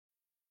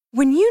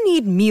When you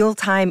need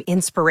mealtime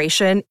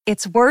inspiration,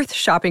 it's worth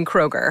shopping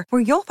Kroger,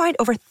 where you'll find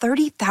over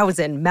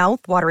 30,000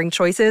 mouth-watering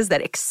choices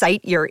that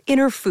excite your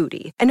inner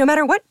foodie. And no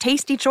matter what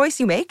tasty choice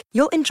you make,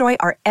 you'll enjoy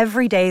our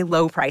everyday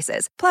low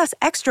prices, plus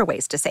extra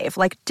ways to save,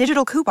 like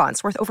digital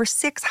coupons worth over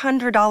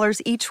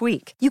 $600 each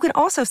week. You can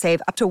also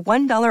save up to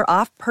 $1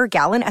 off per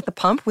gallon at the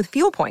pump with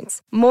fuel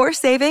points. More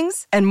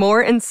savings and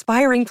more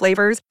inspiring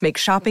flavors make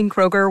shopping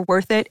Kroger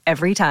worth it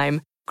every time.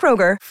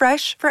 Kroger,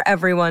 fresh for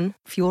everyone.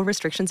 Fuel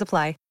restrictions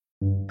apply.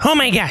 Oh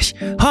my gosh.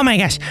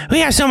 We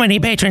have so many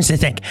patrons to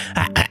thank.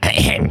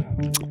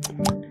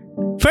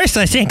 First,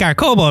 let's thank our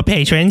Kobold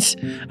patrons,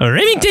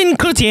 Rivington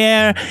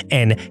Coutier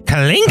and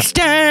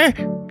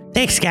Klinkster.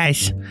 Thanks,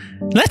 guys.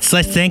 Let's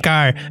thank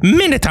our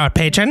Minotaur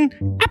patron,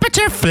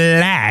 Aperture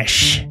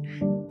Flash.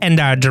 And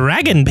our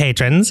Dragon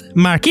patrons,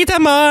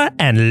 Marquita Moore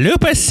and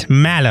Lupus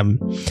Malum.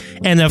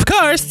 And of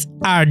course,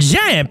 our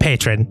Giant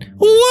patron,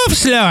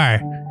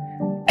 Wolfslore.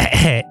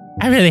 I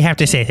really have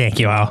to say thank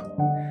you all.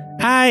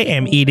 I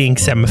am eating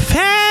some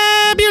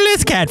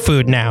fabulous cat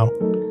food now.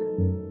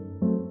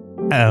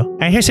 Uh-oh,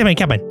 I hear somebody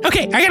coming.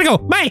 Okay, I gotta go.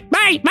 Bye.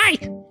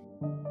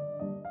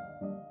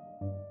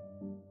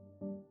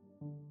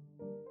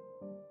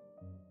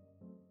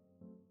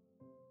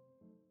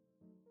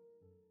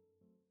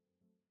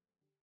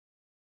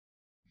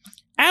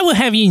 I will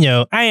have you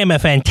know, I am a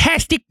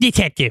fantastic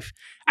detective.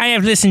 I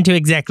have listened to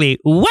exactly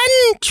one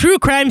true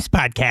crimes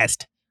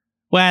podcast.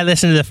 Well, I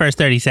listened to the first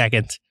 30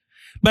 seconds.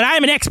 But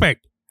I'm an expert.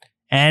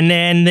 And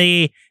in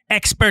the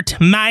expert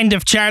mind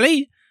of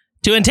Charlie,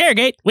 to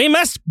interrogate, we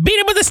must beat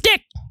him with a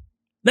stick.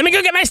 Let me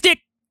go get my stick.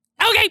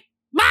 Okay,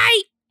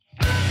 bye.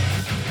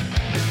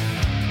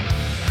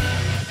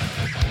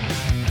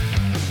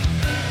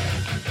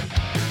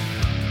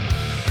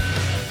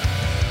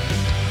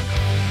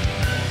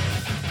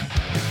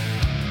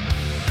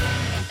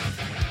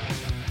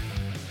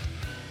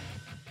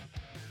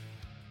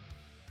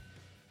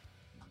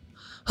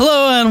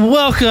 Hello and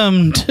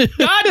welcome to...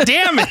 God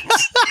damn it!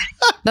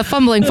 The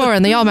Fumbling Four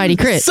and the Almighty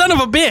Crit. Son of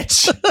a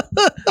bitch!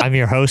 I'm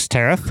your host,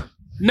 Tariff.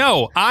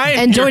 No,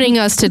 And joining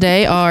us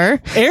today are...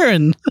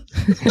 Aaron.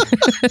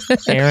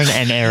 Aaron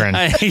and Aaron.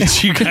 I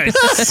hate you guys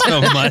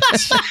so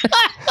much.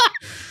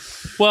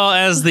 Well,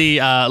 as the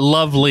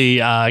lovely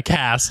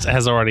cast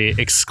has already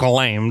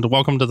exclaimed,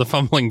 welcome to the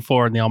Fumbling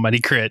Four and the Almighty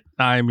Crit.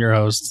 I'm your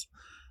host,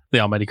 the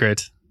Almighty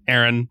Crit,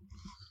 Aaron.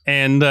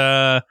 And,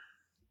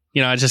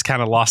 I just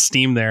kind of lost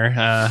steam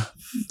there.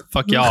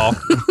 Fuck y'all.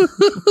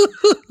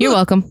 You're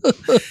welcome.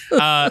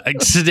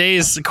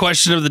 Today's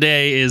question of the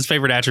day is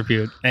favorite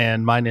attribute,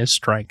 and mine is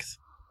strength.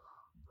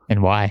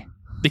 And why?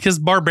 Because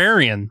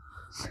barbarian.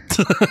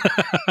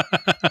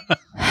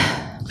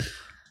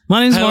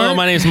 My name's Hello, Mark.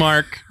 my name's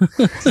Mark.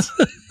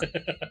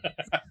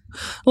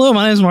 Hello,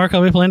 my name's Mark.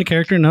 I'll be playing a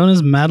character known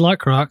as Madlock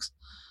Crocs.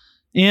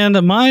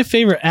 And my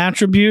favorite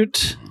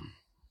attribute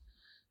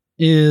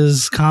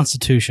is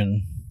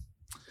Constitution.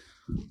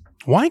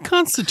 Why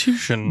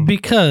Constitution?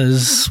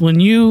 Because when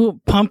you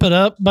pump it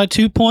up by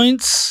 2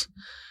 points,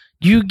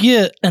 you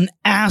get an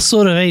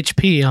assload of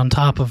HP on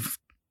top of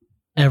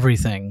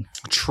everything.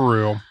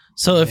 True.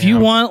 So if you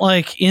want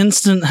like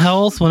instant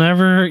health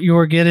whenever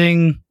you're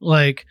getting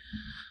like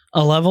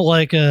a level,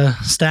 like a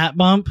stat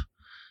bump,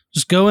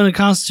 just go into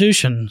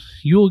Constitution.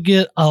 You will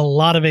get a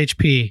lot of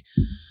HP.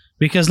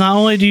 Because not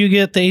only do you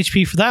get the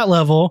HP for that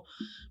level,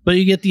 but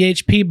you get the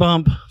HP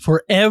bump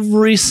for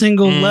every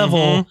single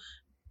level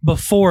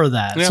before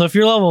that. Yep. So if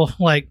you're level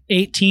like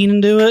 18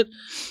 and do it,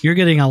 you're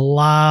getting a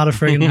lot of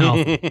friggin'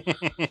 health.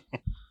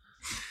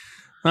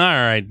 All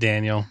right,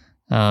 Daniel.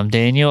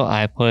 Daniel,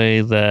 I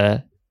play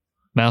the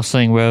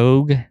Mouseling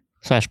Rogue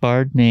 /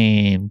 Bard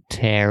named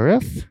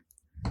Tariff.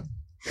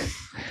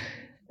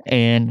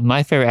 And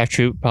my favorite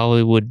attribute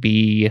probably would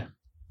be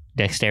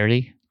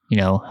Dexterity.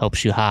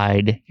 Helps you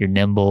hide, you're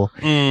nimble.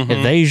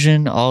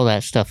 Evasion, all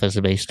that stuff is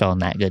based on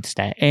that good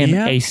stat. And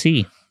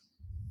AC.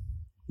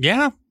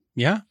 Yeah.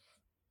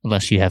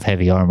 Unless you have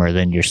heavy armor,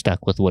 then you're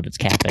stuck with what its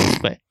cap is.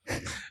 But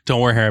don't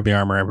wear heavy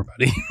armor,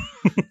 everybody.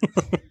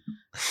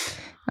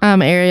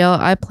 I'm Ariel.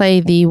 I play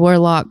the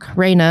Warlock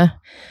Reyna,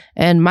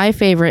 and my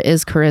favorite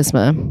is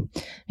Charisma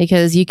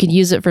because you could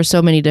use it for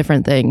so many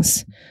different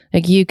things.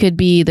 Like you could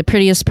be the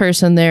prettiest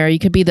person there, you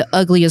could be the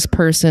ugliest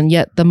person,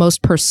 yet the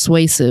most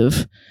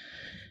persuasive.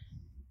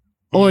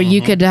 Or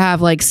you could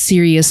have like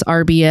serious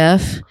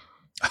RBF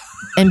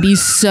and be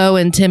so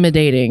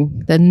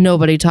intimidating that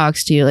nobody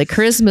talks to you. Like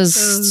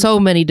charisma's so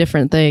many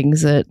different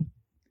things that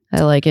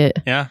I like it.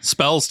 Yeah,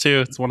 spells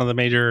too. It's one of the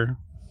major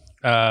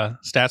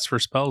stats for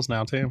spells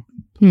now too.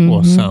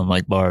 Well, some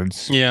like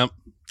bards. Yeah.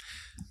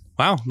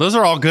 Wow, those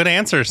are all good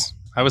answers.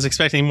 I was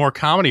expecting more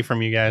comedy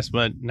from you guys,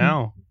 but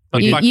no.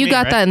 You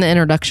got that in the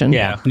introduction.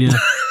 Yeah.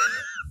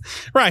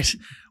 Right.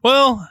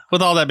 Well,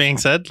 with all that being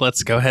said,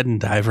 let's go ahead and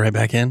dive right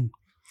back in.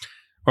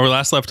 Where we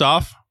last left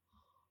off,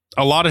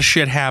 a lot of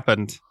shit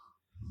happened.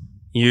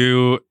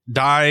 You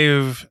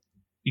dove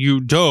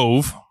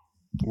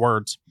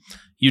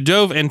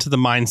into the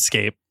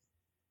mindscape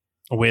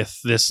with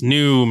this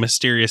new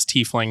mysterious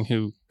tiefling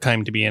who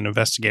claimed to be an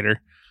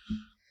investigator.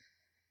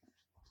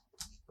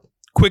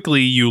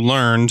 quickly you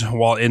learned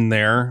while in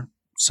there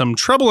some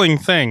troubling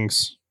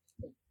things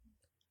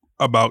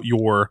about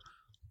your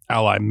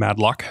ally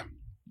Madlock.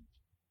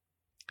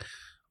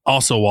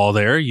 Also, while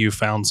there, you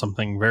found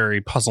something very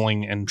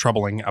puzzling and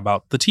troubling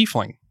about the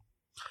Tiefling,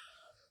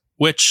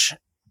 which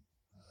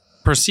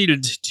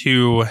proceeded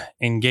to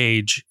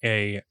engage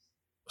a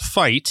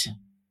fight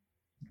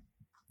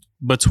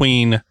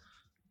between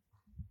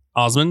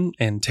Osmond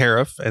and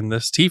Tariff and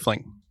this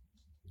Tiefling.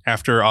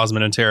 After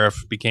Osmond and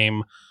Tariff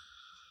became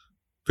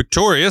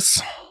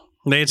victorious,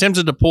 they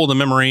attempted to pull the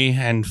memory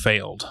and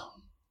failed.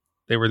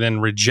 They were then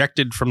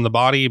rejected from the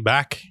body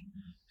back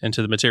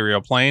into the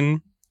material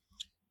plane,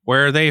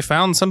 where they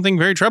found something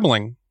very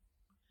troubling.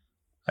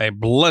 A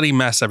bloody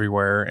mess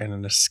everywhere and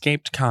an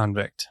escaped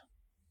convict.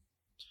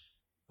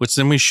 Which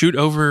then we shoot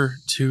over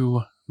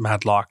to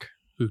Madlock,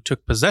 who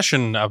took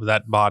possession of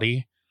that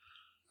body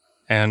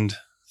and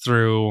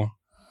through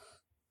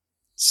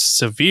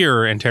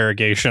severe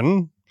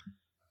interrogation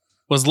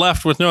was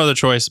left with no other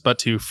choice but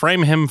to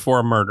frame him for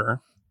a murder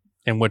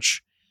in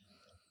which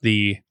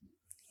the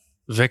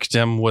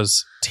victim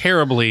was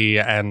terribly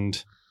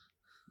and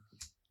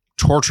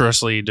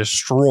torturously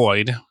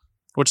destroyed,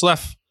 which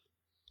left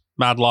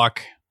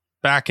Madlock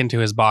back into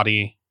his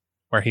body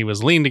where he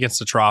was leaned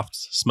against a trough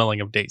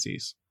smelling of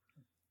daisies.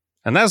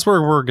 And that's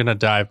where we're going to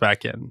dive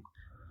back in.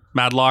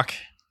 Madlock,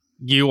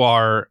 you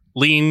are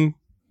leaning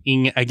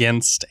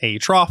against a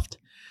trough.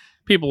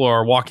 People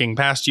are walking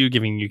past you,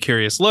 giving you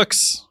curious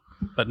looks,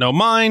 but no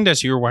mind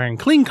as you're wearing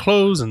clean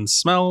clothes and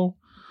smell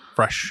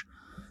fresh.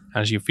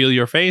 As you feel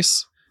your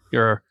face,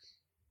 you're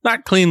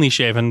not cleanly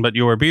shaven, but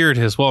your beard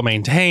is well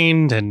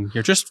maintained and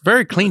you're just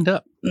very cleaned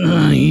up.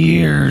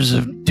 Years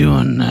of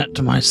doing that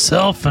to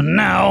myself, and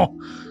now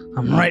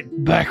I'm right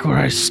back where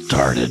I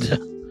started.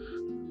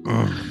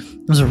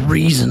 There's a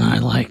reason I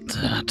like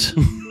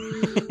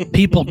that.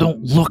 People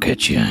don't look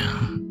at you,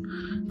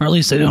 or at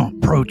least they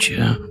don't approach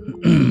you.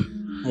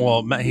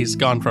 Well, he's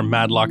gone from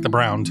Madlock the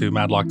Brown to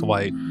Madlock the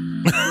White.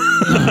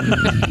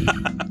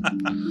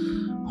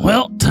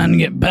 Well, time to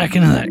get back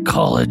into that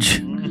college.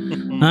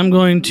 I'm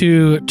going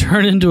to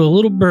turn into a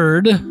little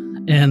bird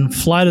and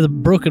fly to the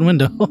broken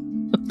window.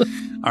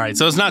 All right,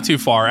 so it's not too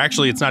far.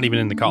 Actually, it's not even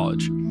in the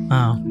college.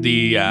 Oh.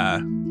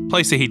 The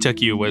place that he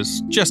took you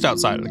was just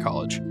outside of the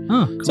college.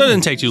 Oh, cool. So it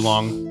didn't take too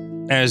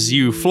long. As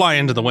you fly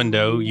into the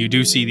window, you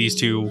do see these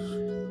two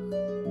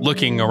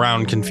looking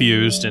around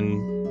confused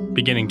and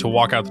beginning to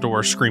walk out the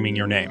door screaming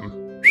your name.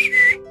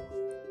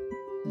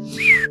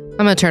 I'm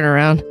gonna turn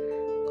around.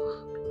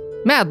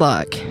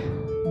 Madlock.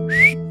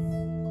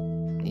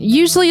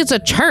 Usually it's a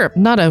chirp,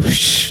 not a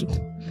whoosh.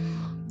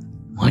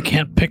 I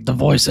can't pick the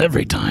voice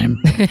every time.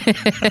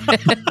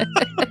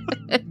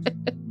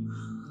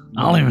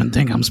 I don't even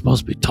think I'm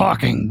supposed to be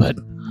talking, but...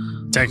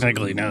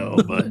 Technically no,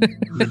 but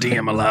the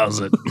DM allows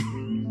it.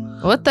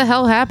 What the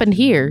hell happened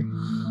here?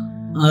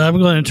 I'm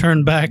going to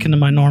turn back into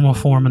my normal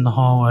form in the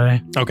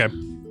hallway. Okay.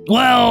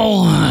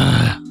 Well,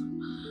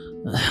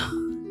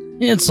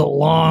 it's a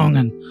long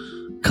and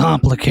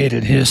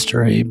complicated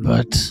history,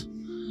 but...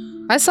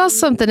 I saw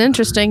something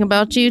interesting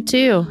about you,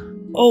 too.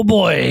 Oh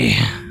boy,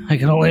 I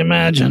can only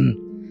imagine.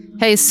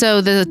 Hey,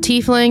 so the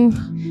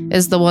tiefling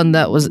is the one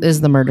that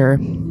is the murderer.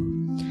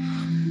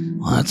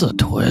 Well, that's a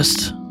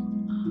twist.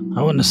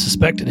 I wouldn't have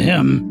suspected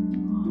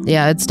him.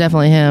 Yeah, it's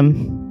definitely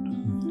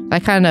him. I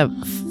kind of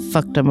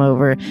fucked him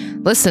over.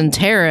 Listen,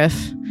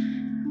 Tariff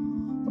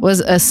was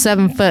a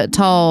 7-foot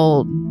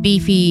tall,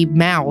 beefy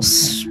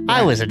mouse.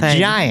 I was a thing.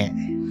 giant.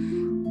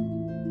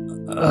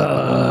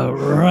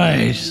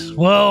 Right.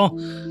 Well,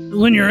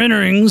 when you're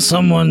entering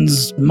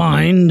someone's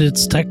mind,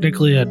 it's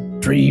technically a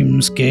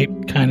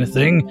dreamscape kind of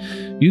thing.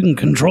 You can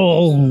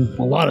control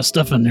a lot of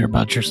stuff in there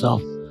about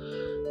yourself.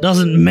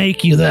 Doesn't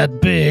make you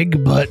that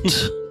big, but...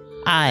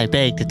 I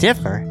beg to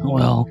differ.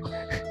 Well...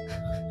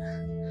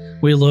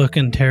 We look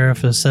and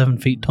Tariff is 7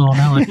 feet tall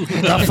now. Like,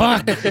 the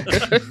fuck?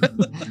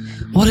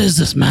 What is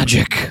this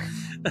magic?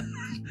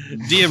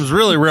 DM's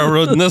really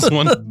railroading this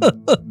one.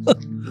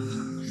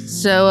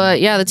 So,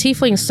 yeah, the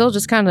tiefling's still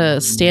just kind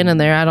of standing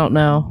there. I don't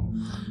know.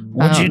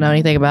 I don't know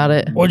anything about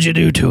it. What'd you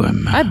do to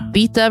him? I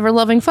beat the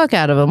ever-loving fuck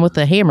out of him with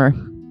a hammer.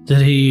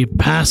 Did he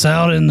pass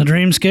out in the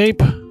dreamscape?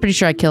 Pretty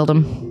sure I killed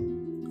him.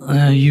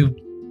 You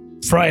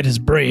fried his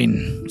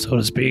brain, so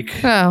to speak.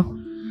 Oh.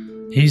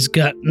 He's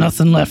got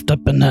nothing left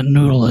up in that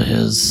noodle of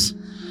his.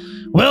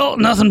 Well,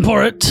 nothing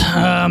for it.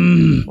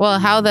 Well,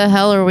 how the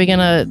hell are we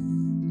gonna...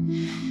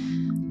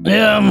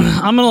 Yeah,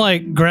 I'm gonna,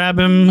 like, grab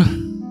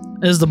him.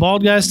 Is the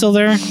bald guy still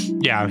there?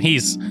 Yeah,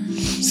 he's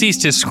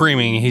ceased his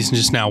screaming. He's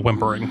just now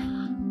whimpering.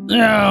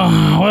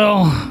 Yeah,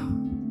 well...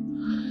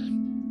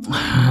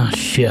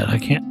 shit, I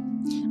can't...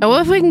 And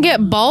what if we can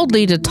get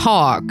Baldly to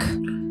talk?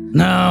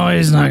 No,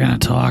 he's not gonna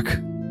talk.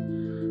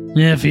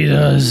 If he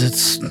does,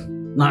 it's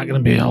not gonna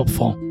be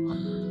helpful.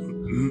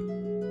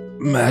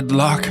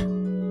 Madlock?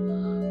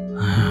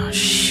 Oh,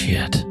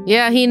 shit.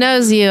 Yeah, he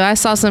knows you. I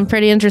saw some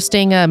pretty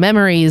interesting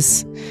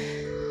memories.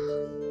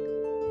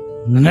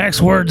 The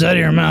next words out of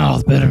your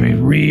mouth better be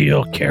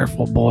real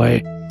careful,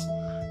 boy.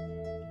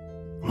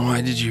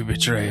 Why did you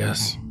betray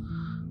us?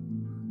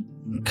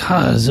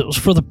 Because it was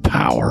for the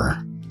power.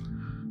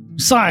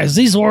 Besides,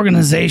 these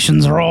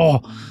organizations are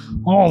all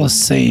the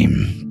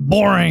same.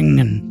 Boring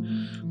and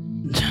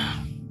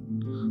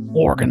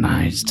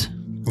organized.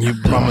 You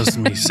promised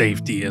me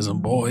safety as a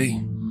boy.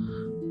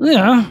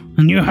 Yeah,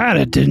 and you had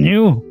it, didn't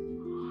you?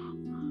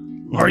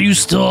 Are you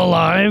still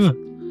alive?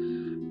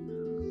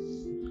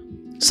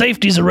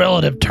 Safety's a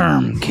relative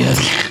term, kid.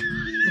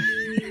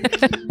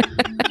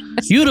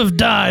 You'd have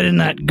died in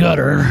that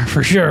gutter,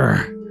 for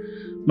sure.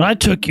 But I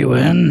took you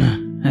in,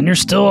 and you're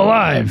still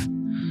alive.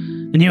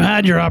 And you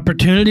had your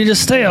opportunity to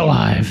stay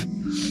alive.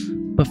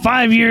 But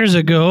 5 years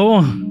ago,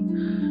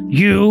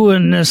 you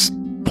and this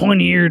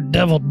pointy-eared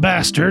deviled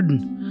bastard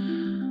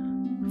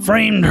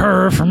framed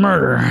her for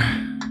murder.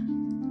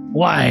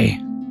 Why?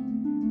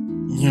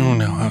 You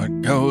know how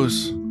it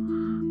goes.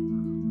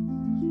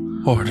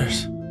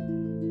 Orders.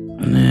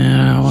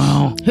 Yeah,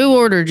 well, Who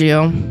ordered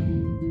you?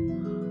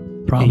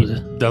 probably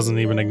He doesn't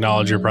even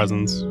acknowledge your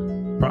presence.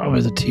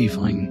 Probably the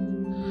tiefling.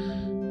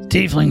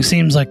 Tiefling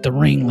seems like the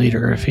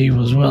ringleader. If he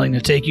was willing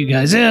to take you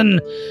guys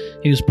in,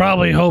 he was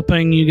probably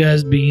hoping you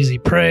guys would be easy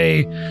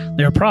prey.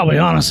 They were probably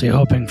honestly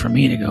hoping for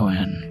me to go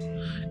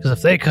in. Because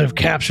if they could have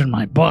captured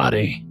my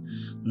body,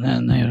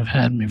 then they would have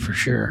had me for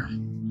sure.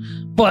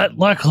 But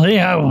luckily,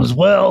 I was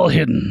well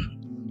hidden.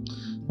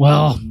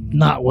 Well,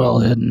 not well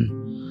hidden.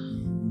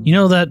 You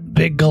know that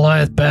big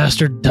Goliath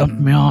bastard dumped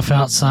me off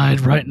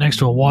outside right next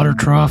to a water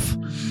trough?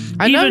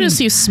 I Even noticed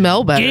you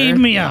smell better. Gave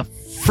me a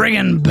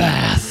friggin'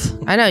 bath.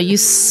 I know, you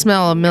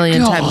smell a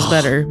million times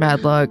better,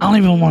 Madlock. I don't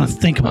even want to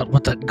think about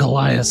what that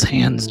Goliath's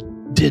hands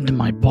did to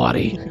my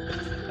body.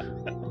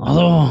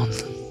 Although,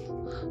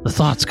 the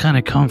thought's kind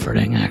of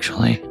comforting,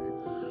 actually.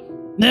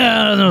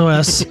 Yeah,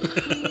 nonetheless.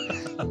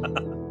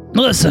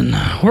 Listen,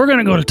 we're going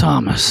to go to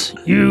Thomas.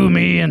 You,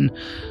 me, and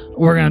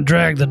we're going to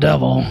drag the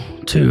devil,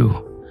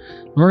 too.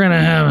 We're going to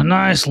have a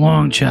nice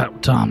long chat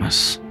with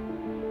Thomas.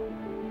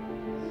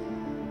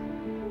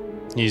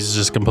 He's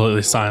just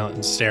completely silent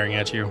and staring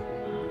at you.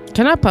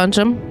 Can I punch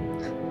him?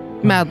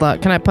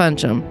 Madlock, can I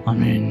punch him? I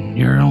mean,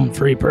 you're your own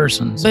free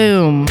person. So.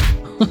 Boom.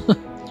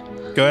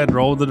 Go ahead,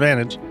 roll with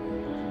advantage.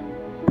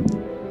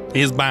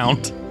 He is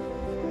bound.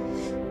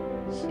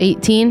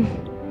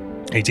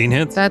 18? 18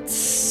 hits.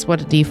 That's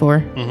what a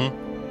D4. Mm-hmm.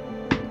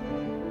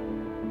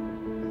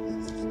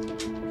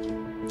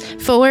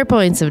 4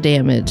 points of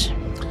damage.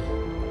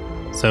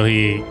 So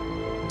he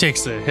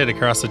takes a hit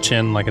across the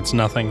chin like it's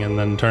nothing and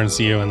then turns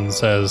to you and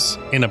says,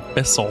 in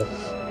abyssal.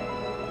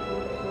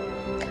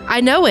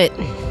 I know it.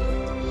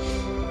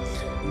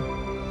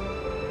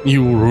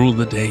 You will rule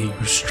the day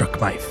you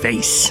struck my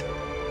face,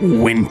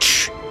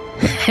 winch.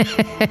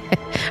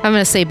 I'm going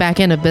to say back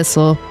in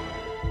abyssal.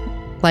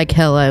 Like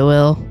hell I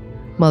will.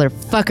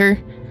 Motherfucker.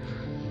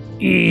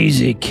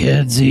 Easy,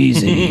 kids,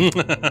 easy.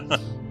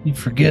 You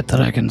forget that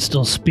I can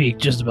still speak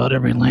just about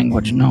every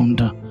language known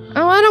to...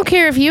 Oh, I don't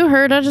care if you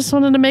heard. I just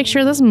wanted to make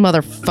sure this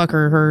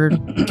motherfucker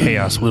heard.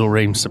 Chaos will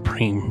reign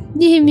supreme.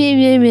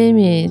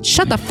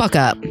 Shut the fuck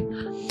up.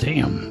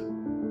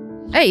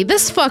 Damn. Hey,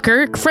 this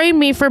fucker framed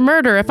me for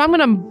murder. If I'm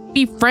gonna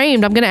be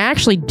framed, I'm gonna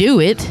actually do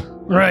it.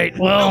 Right, I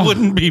well...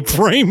 wouldn't be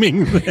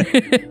framing.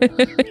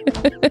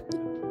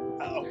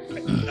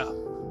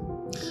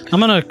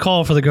 I'm gonna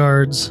call for the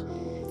guards.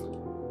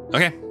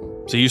 Okay.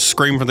 So you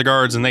scream for the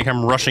guards and they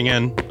come rushing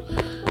in.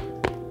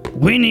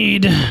 We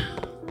need...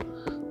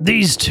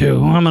 these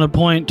two. I'm gonna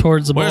point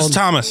towards the Where's bald...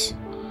 Thomas?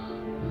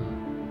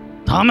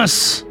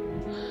 Thomas?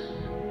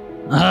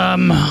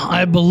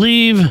 I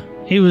believe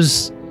he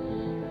was...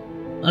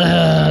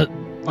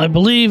 I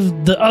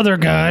believe the other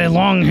guy,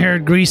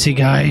 long-haired, greasy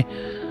guy,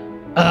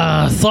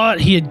 thought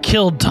he had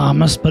killed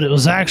Thomas, but it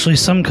was actually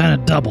some kind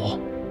of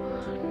double.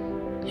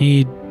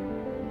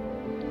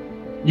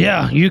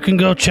 Yeah, you can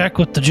go check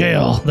with the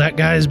jail. That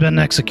guy's been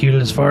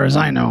executed as far as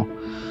I know.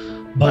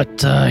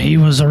 But he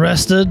was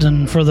arrested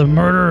and for the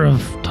murder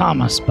of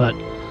Thomas, but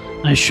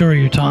I assure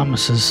you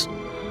Thomas is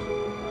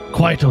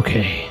quite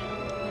okay.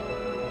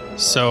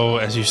 So,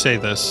 as you say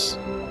this,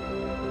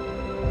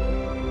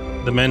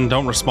 the men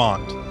don't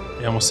respond.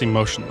 They almost seem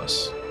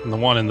motionless. And the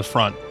one in the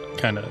front,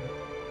 kind of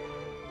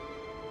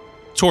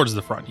towards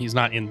the front. He's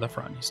not in the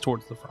front. He's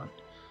towards the front.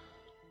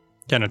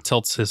 Kind of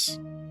tilts his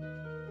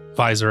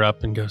visor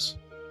up and goes,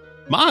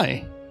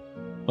 "My,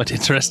 what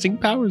interesting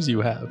powers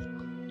you have."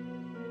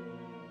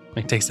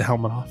 He takes the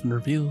helmet off and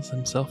reveals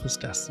himself as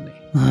Destiny.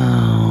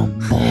 Oh,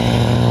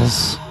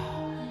 balls.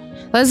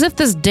 As if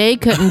this day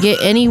couldn't get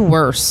any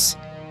worse.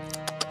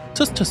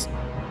 Just.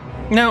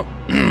 Now,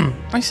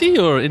 I see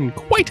you're in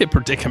quite a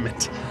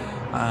predicament.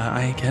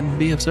 I can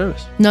be of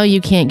service. No,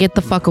 you can't. Get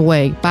the fuck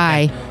away.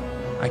 Bye.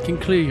 I can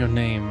clear your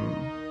name.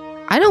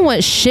 I don't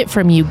want shit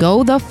from you.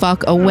 Go the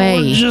fuck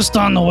away. We're just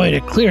on the way to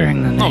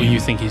clearing the name. Oh, you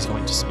think he's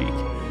going to speak?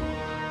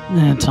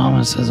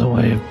 Thomas has a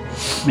way of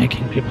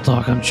making people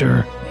talk, I'm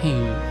sure. He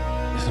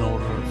is an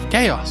order of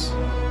chaos.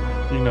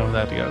 You know how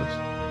that goes.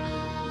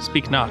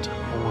 Speak not a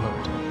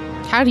word.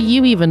 How do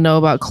you even know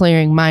about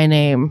clearing my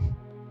name?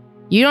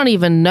 You don't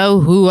even know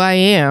who I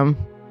am.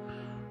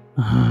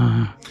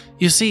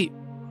 You see,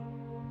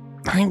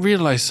 I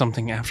realized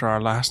something after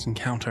our last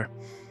encounter.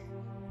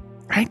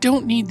 I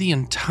don't need the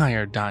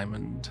entire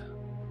diamond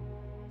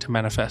to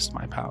manifest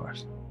my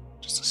powers.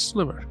 Just a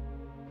sliver.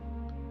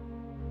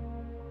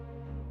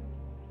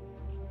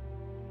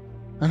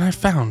 And I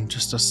found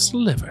just a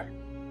sliver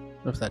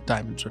of that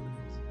diamond ribbon.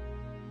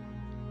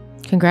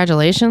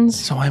 Congratulations.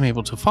 So I'm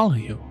able to follow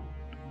you.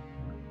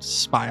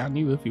 Spy on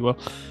you, if you will.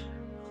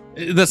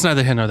 That's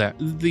neither here nor there.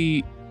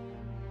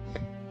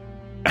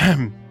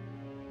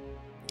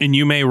 And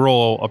you may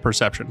roll a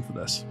perception for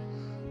this.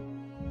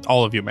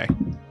 All of you may.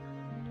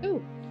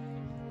 Ooh.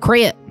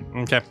 Crit.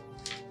 Okay.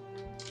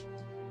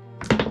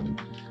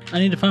 I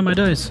need to find my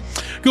dice.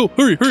 Go,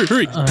 hurry.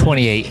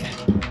 28.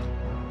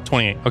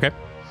 28, okay.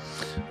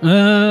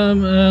 Let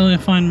me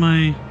find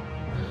my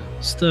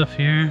stuff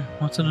here.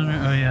 What's it under?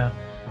 Oh, yeah.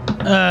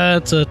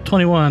 It's a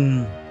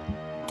 21.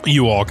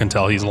 You all can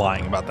tell he's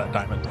lying about that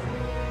diamond.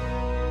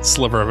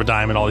 Sliver of a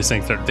diamond, all these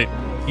things. You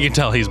can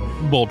tell he's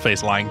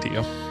bold-faced lying to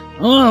you.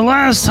 Well, the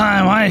last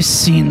time I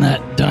seen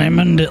that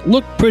diamond, it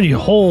looked pretty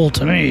whole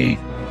to me.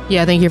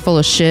 Yeah, I think you're full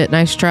of shit.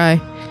 Nice try.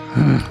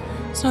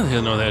 It's neither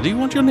here nor there. Do you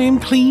want your name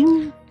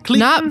clean?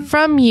 Not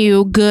from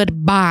you.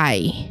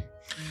 Goodbye.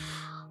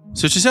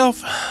 Suit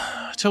yourself.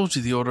 I told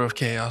you the Order of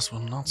Chaos will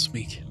not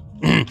speak.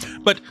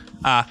 But,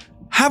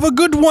 have a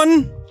good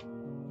one.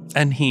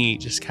 And he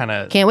just kind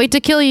of Can't wait to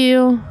kill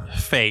you.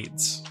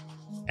 fades.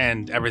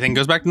 And everything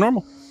goes back to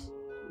normal.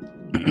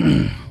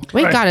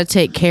 We gotta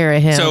take care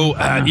of him. So,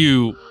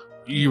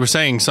 you were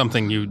saying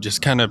something, you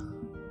just kind of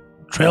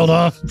Trailed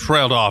off.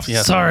 trailed off.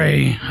 Yes.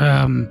 Sorry,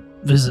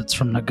 visits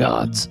from the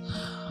gods.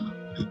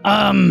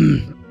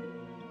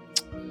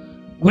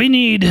 We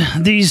need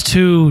these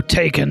two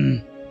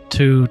taken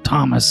to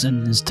Thomas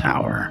in his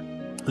tower.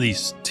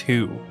 These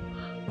two.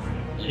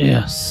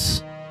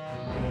 Yes.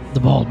 The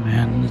bald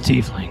man and the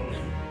tiefling.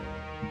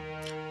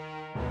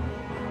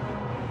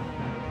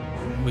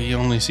 We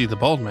only see the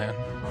bald man.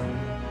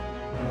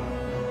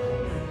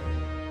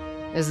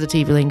 Is the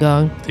tiefling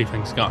gone?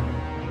 Tiefling's gone.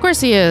 Of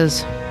course he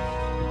is.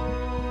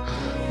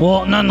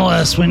 Well,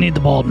 nonetheless, we need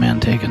the bald man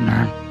taken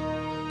there.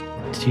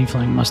 The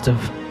tiefling must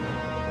have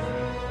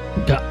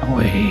gotten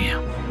away.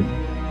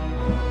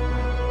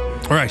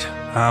 All right.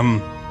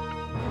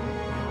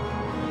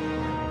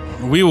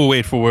 We will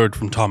wait for word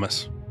from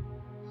Thomas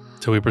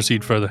till we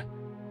proceed further.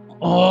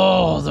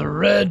 Oh, the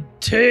red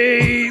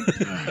tape.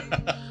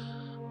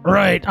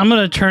 Right, I'm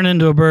going to turn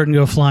into a bird and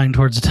go flying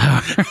towards the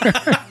tower.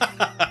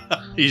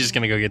 He's just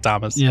going to go get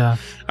Thomas. Yeah.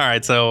 All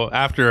right. So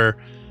after,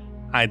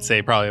 I'd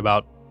say probably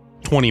about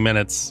 20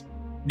 minutes,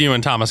 you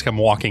and Thomas come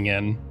walking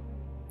in.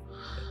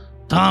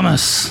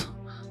 Thomas,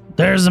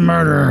 there's the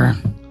murderer.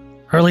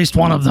 Or at least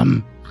one of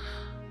them.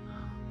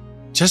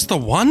 Just the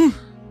one?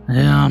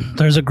 Yeah,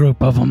 there's a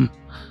group of them.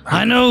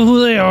 I know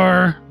who they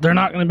are. They're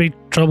not going to be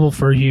trouble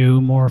for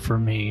you, more for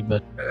me,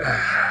 but...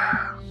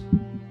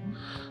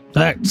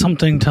 That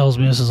something tells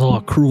me this is all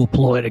a cruel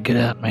ploy to get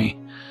at me.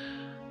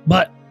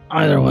 But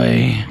either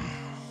way...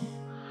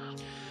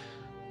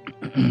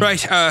 Right.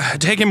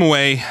 Take him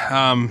away.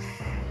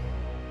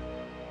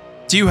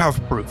 Do you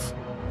have proof?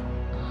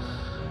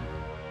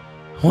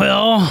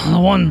 Well, the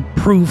one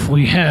proof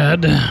we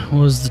had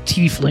was the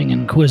Tiefling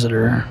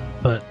Inquisitor,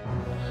 but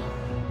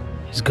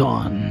he's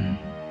gone.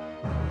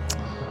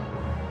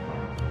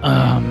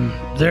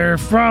 They're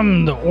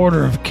from the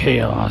Order of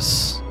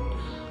Chaos.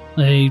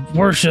 They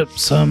worship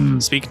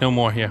some... Speak no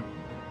more here.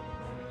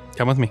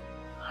 Come with me.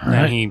 All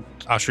right. And he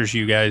ushers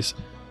you guys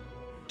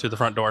to the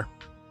front door.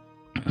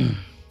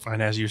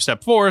 And as you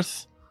step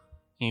forth,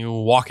 you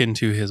walk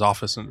into his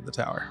office under the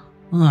tower.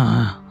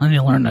 I need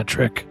to learn that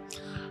trick.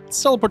 It's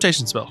a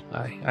teleportation spell.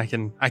 I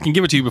can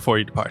give it to you before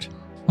you depart.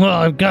 Well,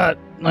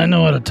 I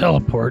know how to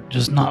teleport,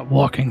 just not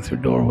walking through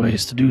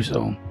doorways to do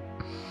so.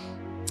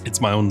 It's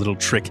my own little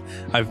trick.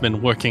 I've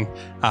been working.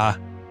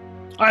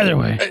 Either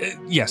way.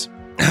 Yes.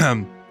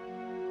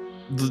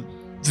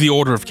 The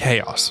Order of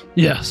Chaos.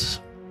 Yes.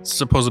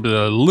 Supposedly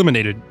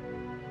eliminated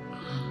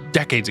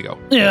decades ago.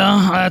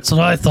 Yeah, that's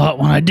what I thought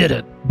when I did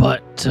it.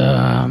 But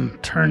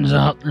turns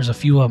out there's a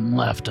few of them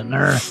left, and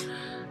they're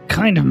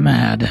kind of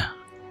mad.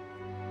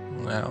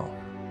 Well.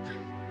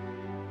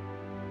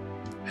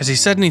 Has he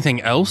said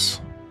anything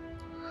else?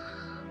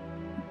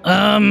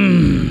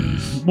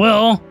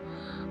 Well,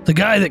 the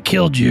guy that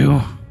killed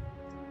you,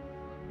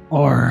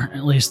 or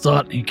at least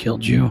thought he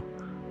killed you,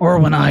 or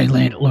when I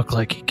made it look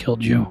like he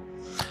killed you.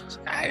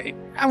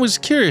 I was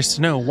curious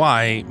to know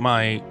why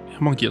my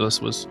homunculus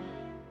was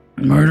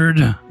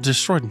Murdered?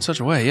 destroyed in such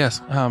a way,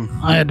 yes.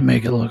 I had to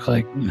make it look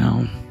like,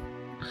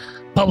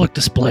 public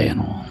display and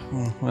all.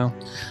 Well,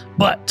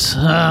 But,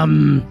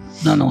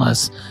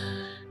 nonetheless,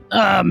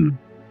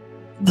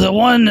 the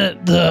one,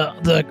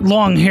 the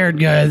long-haired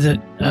guy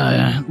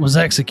that was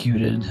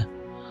executed,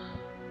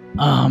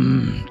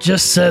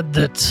 just said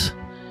that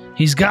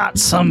he's got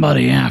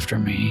somebody after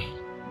me,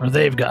 or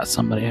they've got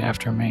somebody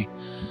after me,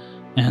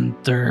 and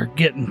they're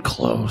getting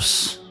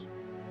close.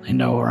 They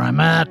know where I'm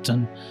at,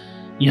 and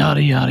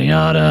yada, yada,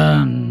 yada,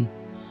 and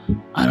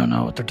I don't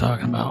know what they're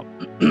talking about.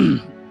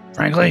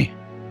 Frankly.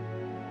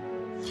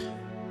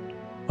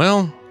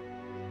 Well,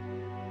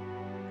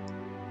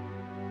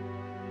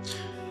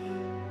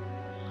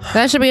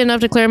 That should be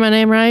enough to clear my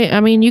name, right? I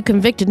mean, you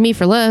convicted me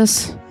for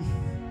less.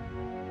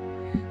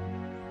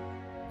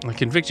 I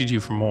convicted you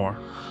for more.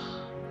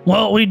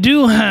 Well, we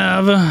do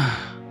have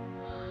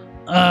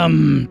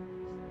the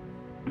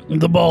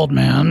bald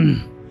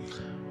man.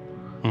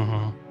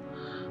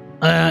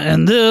 Mm-hmm.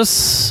 And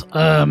this,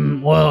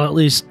 well, at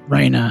least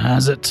Reyna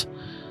has it.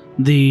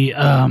 The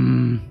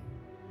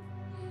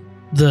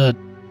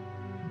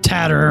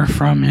tatter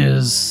from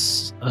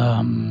his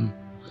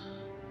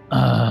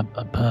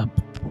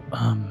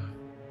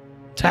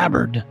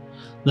tabard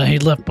that he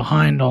left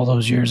behind all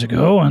those years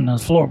ago on the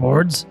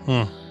floorboards.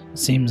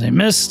 Seems they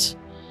missed.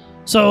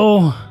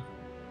 So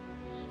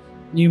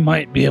you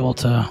might be able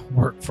to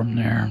work from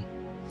there.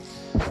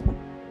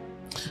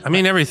 I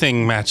mean,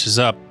 everything matches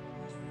up.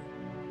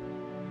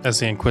 As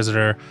the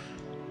Inquisitor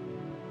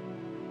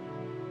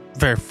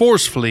very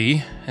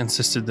forcefully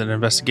insisted that an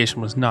investigation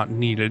was not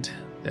needed.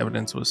 The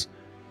evidence was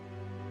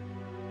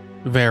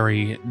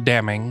very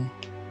damning.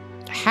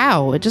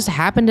 How? It just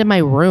happened in my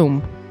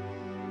room.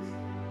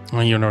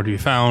 Well, you know where to be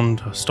found,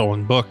 a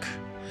stolen book.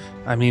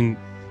 I mean,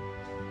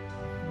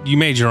 you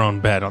made your own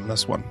bed on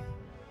this one.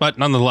 But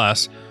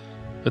nonetheless,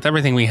 with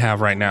everything we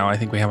have right now, I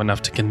think we have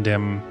enough to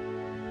condemn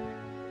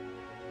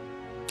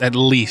at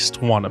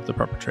least one of the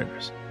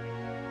perpetrators.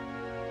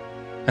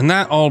 And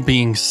that all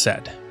being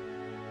said,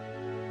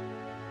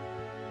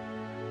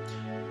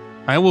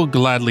 I will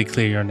gladly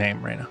clear your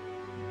name, Reyna.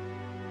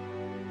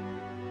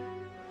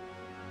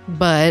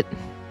 But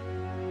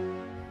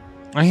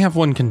I have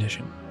one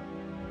condition.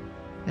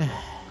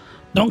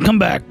 Don't come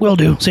back. Will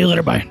do. See you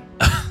later. Bye.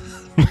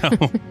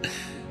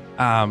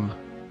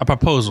 A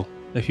proposal,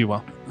 if you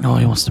will. No,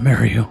 he wants to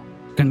marry you.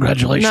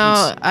 Congratulations.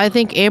 no, I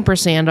think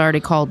Ampersand already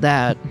called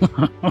that.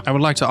 I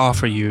would like to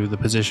offer you the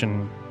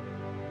position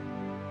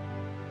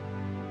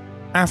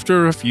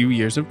after a few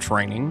years of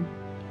training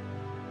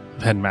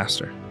of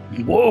headmaster.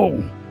 Whoa.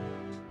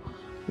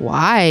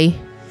 Why?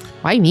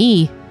 Why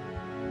me?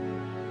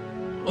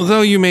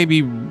 Although you may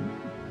be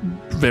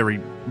very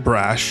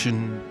brash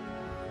and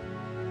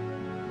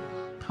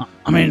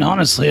I mean,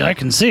 honestly, I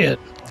can see it.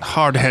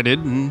 hard-headed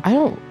and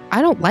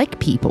I don't like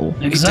people.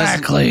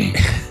 Exactly.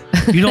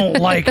 You don't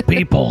like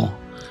people.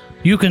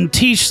 You can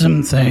teach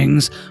them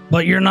things,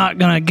 but you're not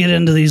going to get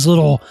into these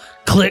little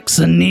cliques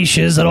and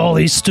niches at all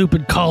these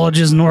stupid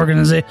colleges and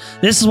organizations.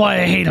 This is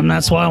why I hate them.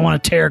 That's why I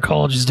want to tear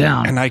colleges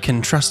down. and I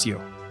can trust you.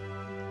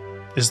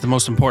 Is the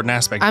most important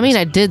aspect. I of mean,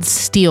 this. I did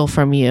steal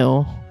from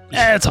you.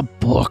 It's a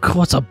book.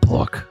 What's a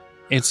book?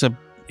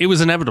 It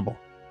was inevitable.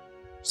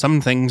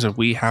 Some things that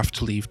we have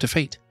to leave to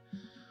fate.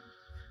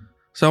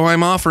 So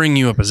I'm offering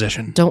you a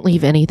position. Don't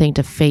leave anything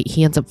to fate.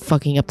 He ends up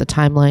fucking up the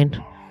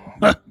timeline.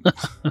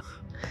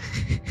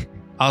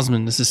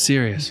 Osmond, this is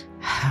serious.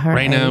 All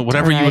Reyna, right,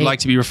 whatever all you would right. like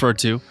to be referred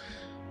to.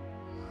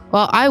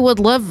 Well, I would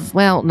love.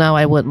 Well, no,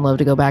 I wouldn't love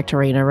to go back to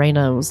Reyna.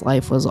 Reyna's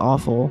life was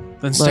awful.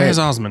 Then stay But- as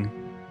Osmond.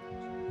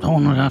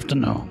 Don't have to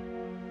know.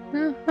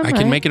 I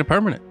can make it a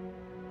permanent.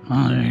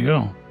 Oh, there you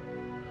go.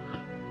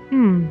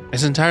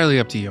 It's entirely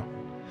up to you.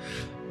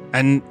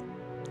 And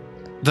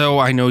though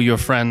I know your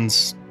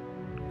friends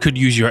could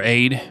use your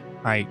aid,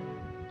 I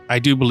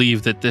do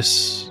believe that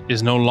this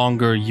is no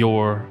longer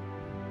your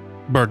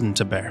burden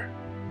to bear.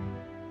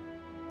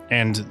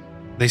 And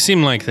they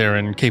seem like they're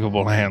in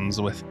capable hands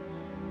with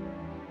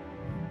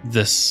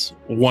this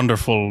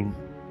wonderful,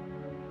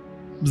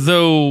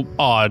 though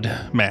odd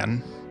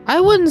man. I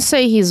wouldn't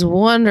say he's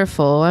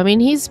wonderful. I mean,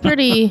 he's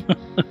pretty.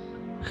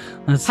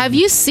 Have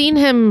you seen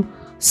him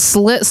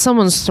slit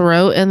someone's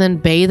throat and then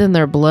bathe in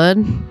their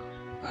blood?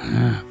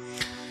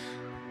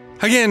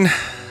 Again,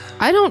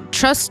 I don't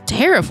trust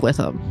Tariff with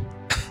him.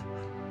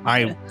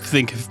 I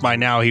think if by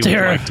now he would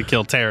Tariff. like to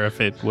kill Tariff,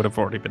 it would have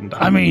already been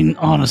done. I mean,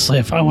 honestly,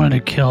 if I wanted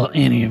to kill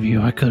any of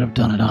you, I could have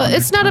done it. But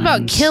it's not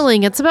about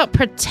killing, it's about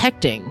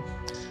protecting.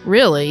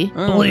 Really?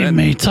 Oh, Believe then-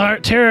 me,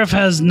 Tariff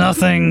has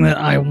nothing that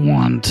I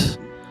want.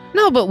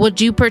 No, but would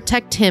you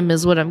protect him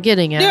is what I'm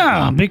getting at.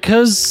 Yeah,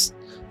 because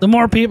the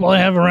more people I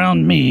have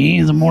around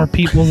me, the more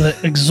people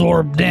that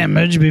absorb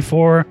damage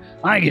before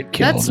I get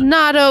killed. That's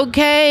not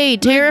okay.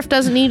 Tariff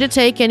doesn't need to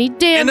take any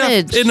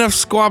damage. Enough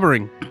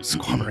squabbling.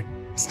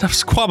 Enough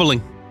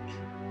squabbling.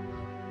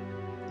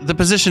 The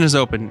position is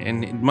open,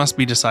 and it must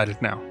be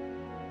decided now.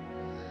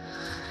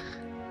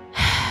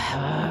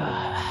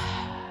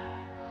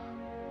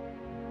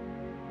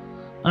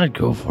 I'd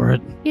go for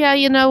it. Yeah,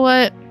 you know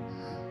what?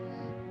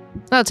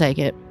 I'll take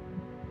it.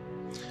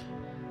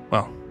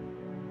 Well,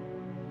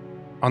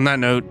 on that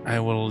note, I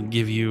will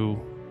give you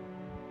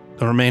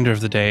the remainder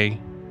of the day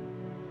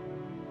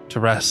to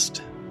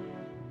rest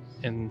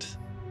and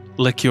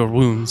lick your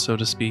wounds, so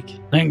to speak.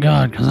 Thank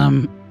God, because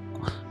I'm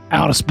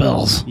out of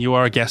spells. You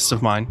are a guest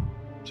of mine,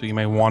 so you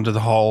may wander the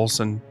halls,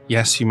 and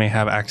yes, you may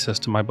have access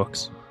to my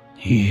books.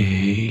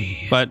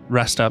 Yeah. But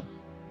rest up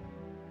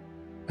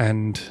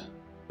and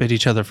bid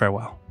each other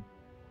farewell.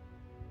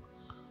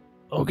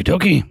 Okie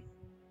dokie.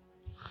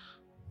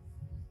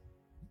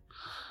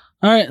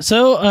 All right,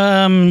 so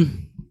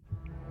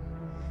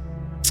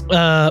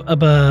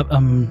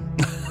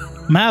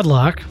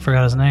Madlock,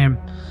 forgot his name,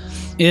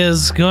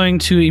 is going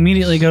to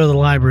immediately go to the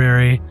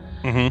library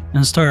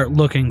and start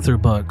looking through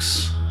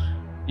books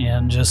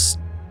and just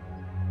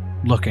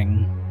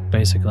looking,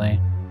 basically.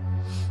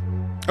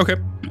 Okay.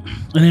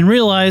 And then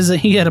realize that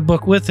he had a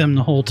book with him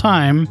the whole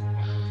time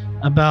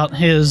about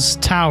his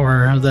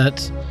tower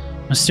that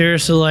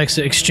mysteriously likes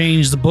to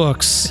exchange the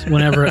books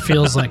whenever it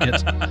feels like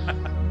it.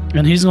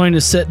 And he's going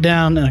to sit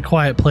down in a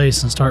quiet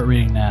place and start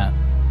reading that.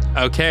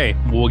 Okay,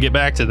 we'll get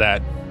back to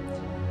that.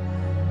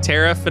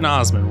 Tariff and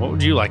Osmond, what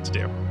would you like to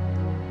do?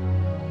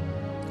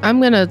 I'm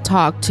going to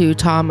talk to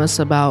Thomas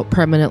about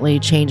permanently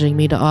changing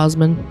me to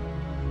Osmond.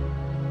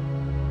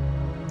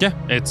 Yeah,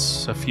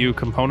 it's a few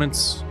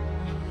components.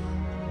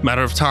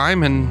 Matter of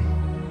time, and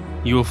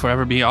you will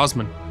forever be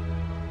Osmond.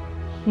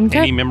 Okay.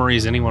 Any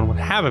memories anyone would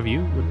have of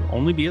you would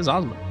only be as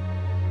Osmond.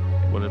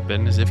 It would have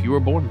been as if you were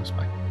born this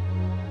way.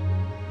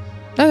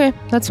 Okay,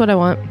 that's what I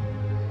want.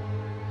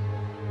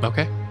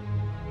 Okay.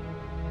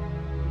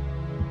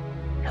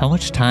 How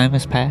much time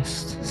has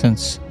passed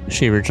since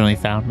she originally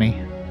found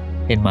me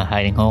in my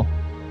hiding hole?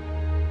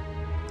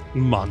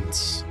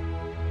 Months.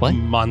 What?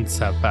 Months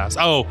have passed.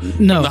 Oh,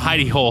 No. the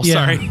hidey hole. Yeah.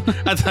 Sorry.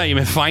 I thought you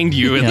meant find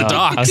you in the No,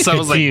 docks. I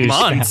was like, confused.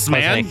 months, I was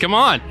man. like, Come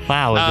on.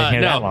 Wow, we've been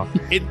here that no. long.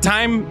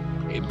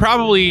 Time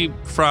probably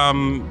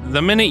from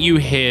the minute you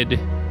hid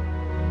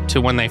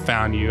to when they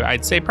found you,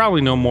 I'd say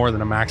probably no more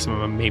than a maximum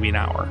of maybe an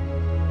hour.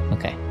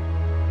 Okay.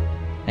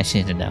 I just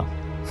need to know.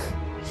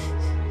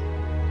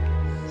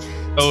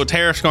 Oh,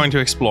 Tariff's going to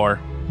explore.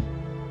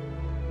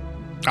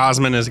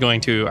 Osmond is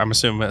going to, I'm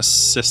assuming,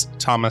 assist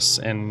Thomas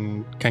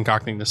in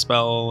concocting the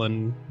spell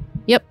and...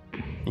 Yep.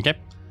 Okay.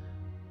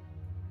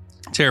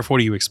 Tariff, what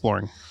are you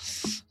exploring?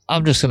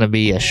 I'm just going to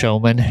be a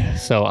showman,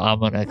 so I'm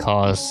going to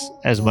cause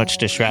as much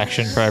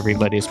distraction for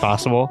everybody as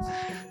possible.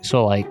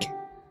 So, like,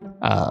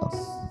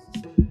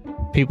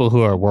 people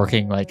who are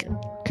working, like,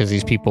 because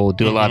these people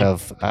do a lot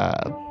of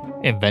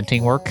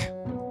inventing work.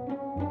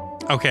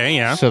 Okay,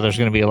 yeah. So there's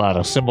going to be a lot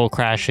of cymbal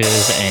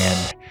crashes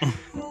and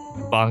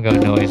bongo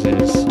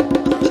noises.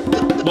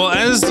 Well,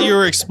 as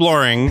you're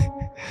exploring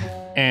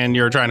and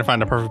you're trying to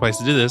find a perfect place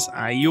to do this,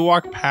 you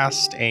walk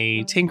past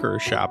a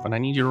tinker's shop, and I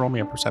need you to roll me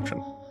a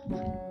perception.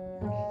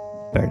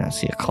 Better not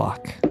see a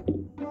clock.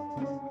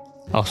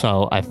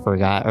 Also, I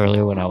forgot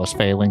earlier when I was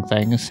failing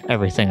things,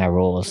 everything I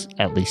roll is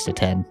at least a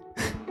 10.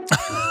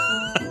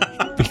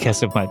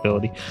 Because of my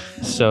ability.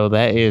 So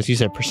that is, you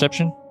said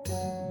perception?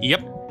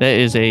 Yep. That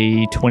is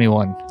a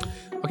 21.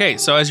 Okay,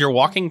 so as you're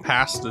walking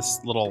past this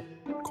little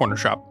corner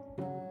shop,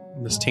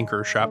 this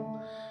tinker's shop,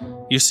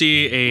 you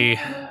see a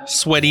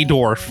sweaty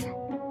dwarf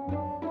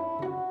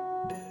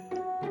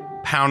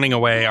pounding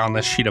away on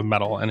this sheet of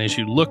metal. And as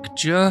you look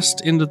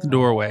just into the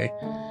doorway,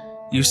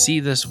 you see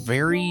this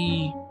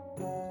very,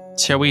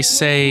 shall we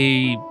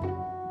say,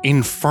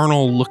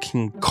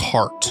 infernal-looking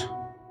cart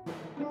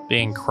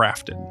being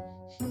crafted.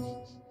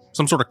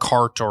 Some sort of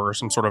cart or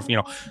some sort of,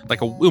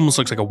 like almost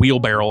looks like a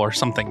wheelbarrow or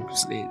something.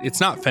 It's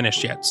not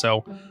finished yet,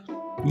 so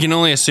you can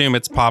only assume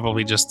it's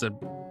probably just a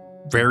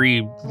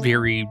very,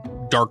 very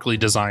darkly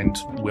designed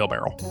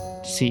wheelbarrow.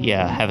 Does he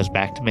have his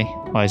back to me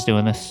while he's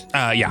doing this?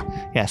 Yeah.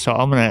 Yeah, so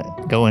I'm going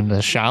to go into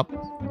the shop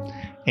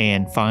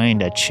and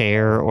find a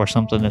chair or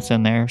something that's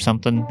in there,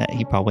 something that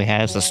he probably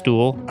has, a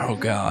stool. Oh,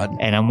 God.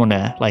 And I'm going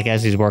to, like,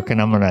 as he's working,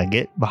 I'm going to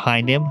get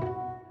behind him,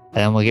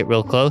 and I'm going to get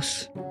real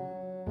close.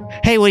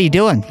 Hey, what are you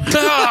doing?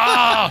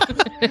 Damn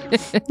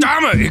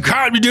it, you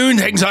can't be doing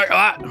things like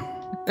that.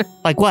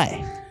 Like what?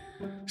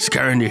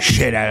 Scaring the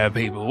shit out of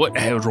people. What the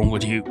hell's wrong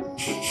with you?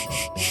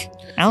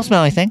 I don't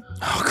smell anything.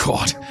 Oh,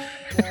 God.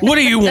 What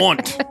do you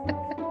want?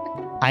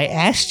 I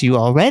asked you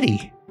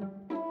already.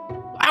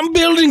 I'm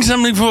building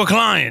something for a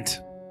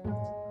client.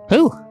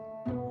 Who?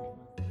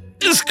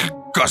 This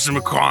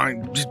customer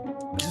client.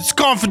 It's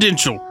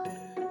confidential.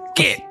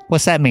 Get.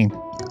 What's that mean?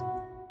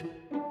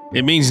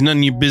 It means none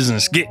of your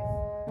business. Get.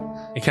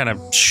 It kind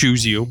of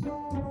shoos you.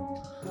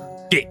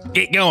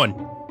 Get going.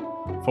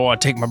 Before I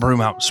take my broom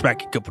out and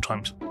smack you a couple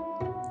times.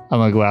 I'm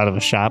going to go out of the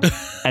shop,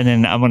 and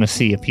then I'm going to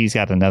see if he's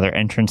got another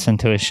entrance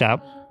into his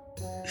shop.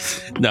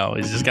 No,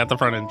 he's just got the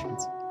front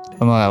entrance. I'm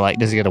going to,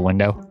 does he get a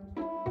window?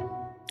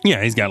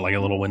 Yeah, he's got like a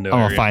little window I'm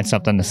going area. to find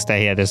something to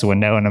stay at his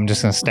window, and I'm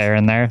just going to stare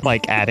in there,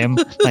 at him,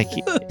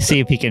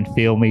 see if he can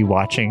feel me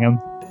watching him.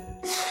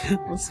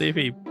 Let's see if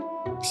he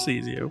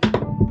sees you.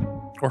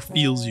 Or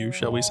feels you,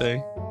 shall we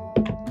say.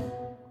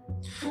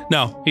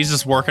 No, he's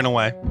just working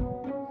away.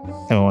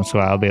 Every once in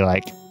a while, I'll be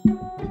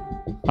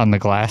on the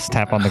glass,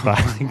 tap on the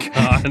glass. Oh my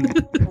God.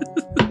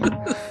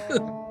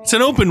 It's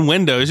an open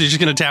window, so you're just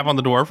going to tap on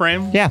the door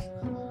frame? Yeah.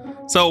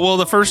 So,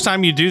 the first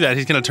time you do that,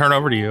 he's going to turn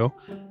over to you.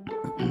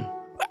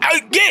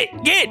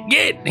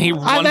 Get! He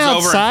runs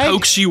over and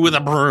pokes you with a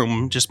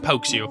broom. Just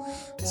pokes you.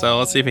 So,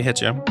 let's see if he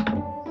hits you.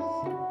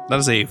 That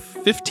is a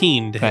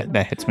 15 to hit.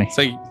 That hits me.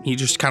 So, he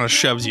just kind of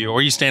shoves you. Or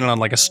are you standing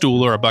on a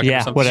stool or a bucket or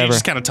something? whatever. So you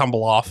just kind of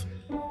tumble off.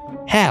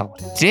 How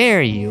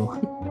dare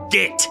you?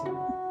 Get!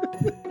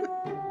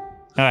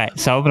 All right,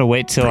 so I'm gonna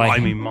wait till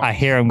Blimey, Mom. I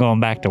hear him going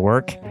back to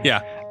work,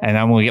 Yeah. and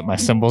I'm gonna get my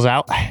cymbals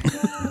out, and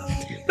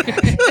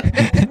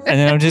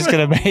then I'm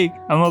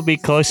gonna be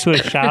close to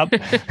his shop,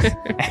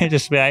 and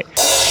just be like,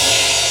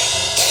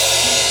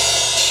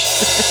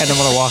 and I'm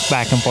gonna walk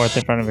back and forth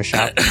in front of his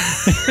shop.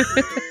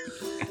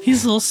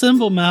 He's a little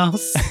cymbal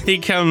mouse. He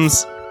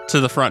comes to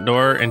the front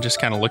door and just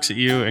kind of looks at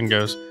you and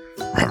goes,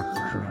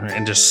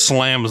 and just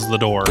slams the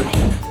door.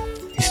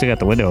 You still got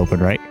the window open,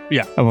 right?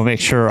 Yeah. I'm gonna make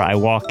sure I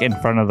walk in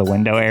front of the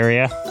window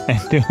area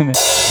and doing it.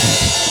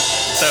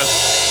 So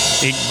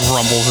he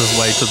grumbles his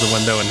way to the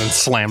window and then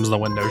slams the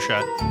window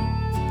shut.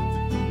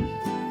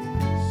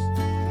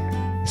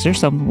 Is there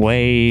some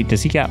way?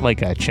 Does he got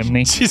like a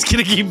chimney? She's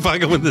gonna keep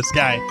fucking with this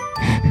guy.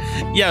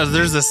 Yeah,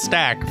 there's a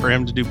stack for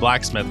him to do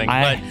blacksmithing,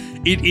 but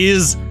it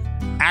is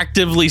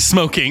actively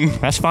smoking.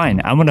 That's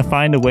fine. I'm gonna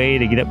find a way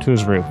to get up to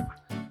his roof.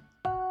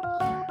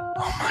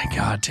 Oh my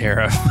god,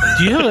 Tara.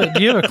 Do you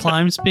have a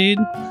climb speed?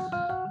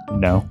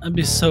 No, That'd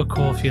be so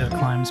cool if you had a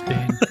climb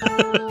speed.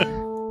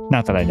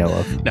 not that I know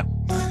of.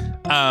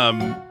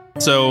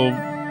 So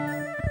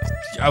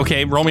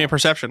okay, roll me a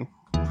perception.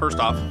 First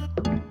off.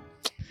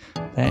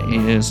 That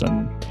is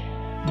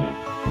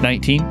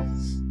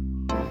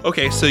 19.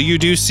 Okay, so you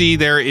do see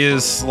there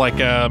is like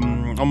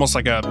almost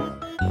like a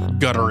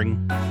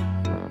guttering.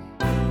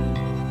 All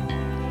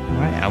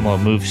right, I'm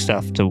gonna move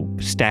stuff to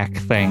stack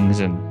things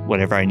and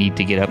whatever I need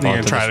to get up You're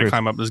onto gonna try this to roof.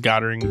 climb up this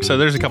guttering. So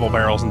there's a couple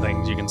barrels and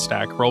things you can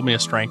stack. Roll me a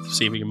strength to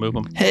see if you can move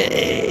them.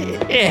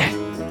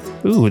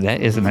 Ooh, that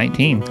is a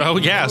 19 Oh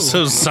yeah,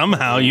 so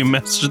somehow you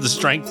mastered the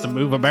strength to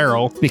move a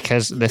barrel.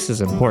 because this is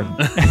important.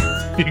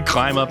 You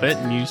climb up it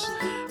and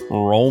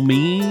roll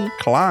me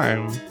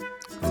climb.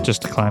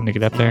 Just to climb to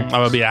get up there. I'm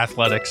gonna be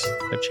athletics.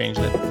 They've changed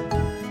it.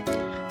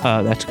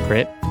 That's a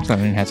crit. So I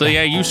didn't have So to-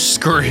 yeah, you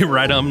scurry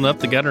right on up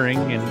the guttering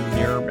and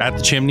you're at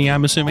the chimney,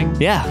 I'm assuming.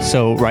 Yeah,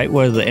 so right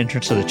where the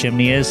entrance of the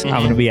chimney is,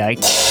 I'm gonna be like.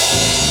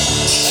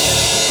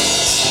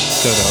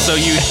 So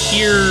you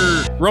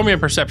hear. Roll me a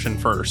perception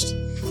first.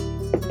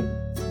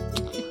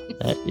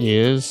 That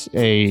is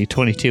a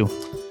 22.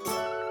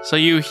 So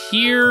you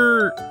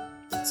hear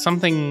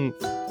something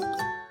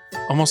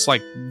almost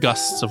like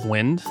gusts of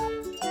wind.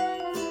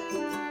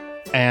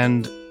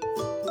 And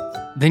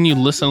then you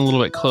listen a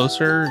little bit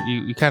closer.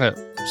 You kind of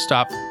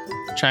stop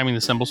chiming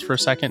the cymbals for a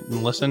second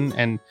and listen.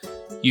 And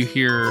you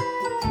hear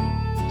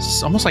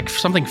almost like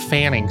something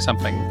fanning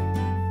something.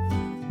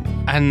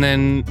 And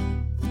then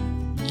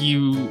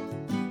you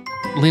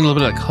lean a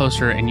little bit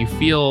closer and you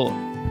feel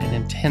an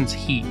intense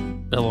heat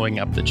billowing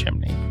up the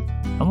chimney.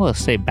 I'm gonna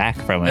stay back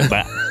from it,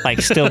 but like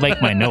still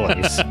make my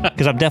noise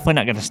because I'm definitely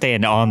not gonna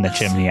stand on the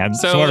chimney. I'm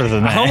So shorter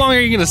than that. how long are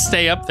you going to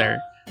stay up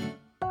there?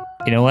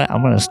 You know what?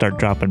 I'm gonna start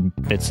dropping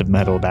bits of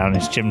metal down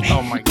his chimney,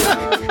 Oh my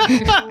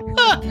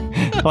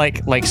god.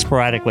 like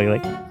sporadically.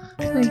 Like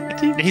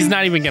He's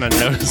not even going to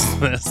notice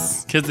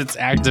this because it's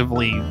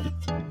actively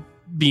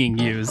being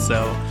used.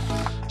 So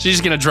she's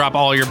just going to drop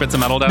all your bits of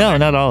metal down no, there?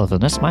 not all of them.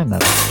 That's my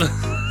metal.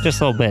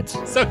 Just little bits.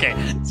 It's okay.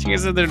 So you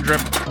guys sit there and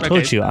drip. Okay.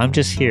 Told you, I'm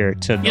just here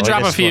to. You annoy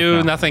drop a this few,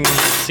 wolf now. nothing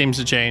seems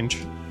to change.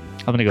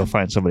 I'm gonna go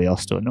find somebody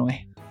else to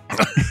annoy.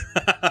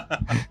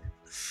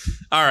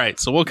 All right,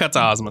 so we'll cut to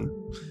Osmond.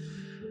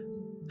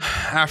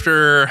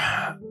 After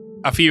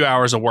a few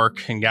hours of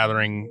work and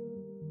gathering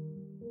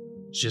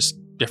just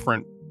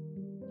different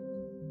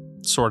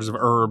sorts of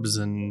herbs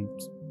and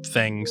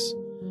things,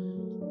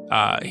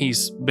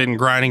 he's been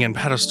grinding in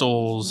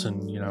pedestals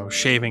and,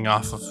 shaving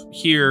off of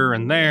here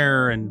and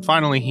there, and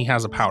finally he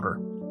has a powder.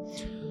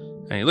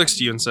 And he looks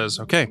to you and says,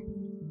 "Okay,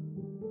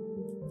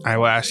 I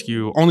will ask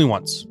you only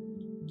once.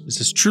 Is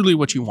this truly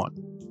what you want?"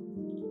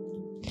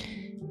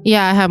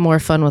 Yeah, I have more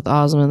fun with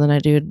Osmond than I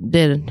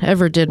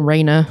ever did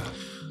Reyna.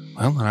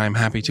 Well, then I'm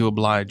happy to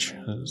oblige,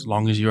 as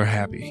long as you're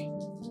happy.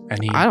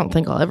 And he I don't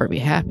think I'll ever be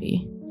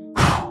happy.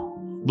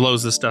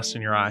 blows this dust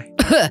in your eye,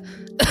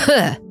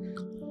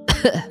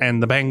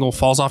 and the bangle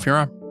falls off your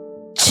arm.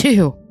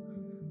 Chew.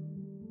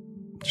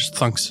 Just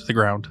thunks to the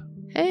ground.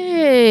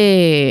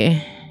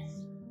 Hey.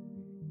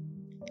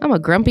 I'm a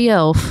grumpy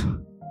elf.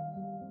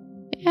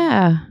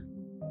 Yeah.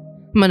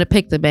 I'm going to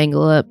pick the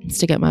bangle up and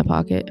stick it in my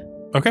pocket.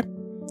 Okay.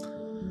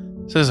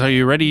 Says, are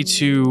you ready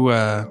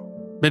to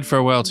bid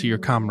farewell to your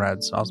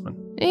comrades, Osmond?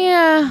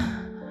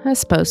 Yeah, I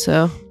suppose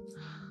so.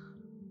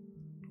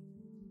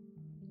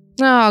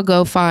 I'll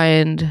go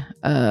find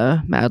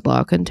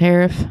Madlock and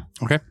Tariff.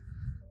 Okay.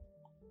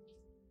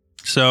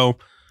 So,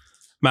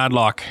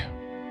 Madlock,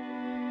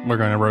 we're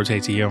going to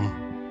rotate to you.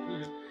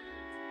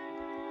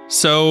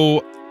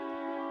 So,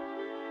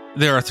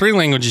 there are 3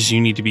 languages you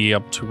need to be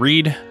able to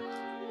read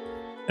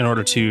in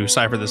order to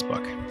cipher this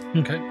book.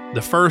 Okay.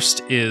 The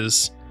first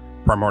is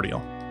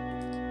Primordial.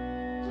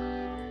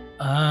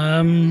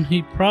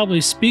 He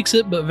probably speaks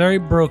it, but very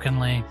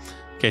brokenly.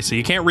 Okay, so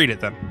you can't read it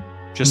then.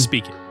 Just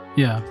speak it.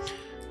 Yeah,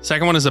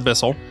 Second one is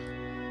Abyssal.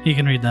 he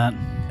can read that.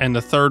 And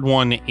the third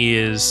one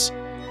is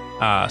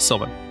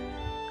Sylvan.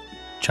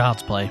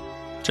 Child's Play.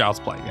 Child's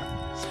Play,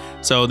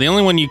 yeah. So the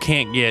only one you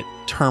can't get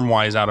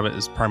term-wise out of it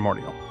is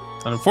Primordial.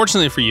 And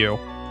unfortunately for you,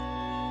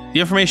 The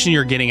information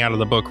you're getting out of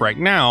the book right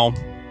now,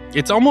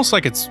 it's almost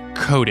like it's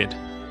coded.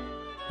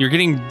 You're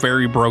getting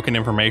very broken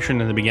information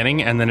in the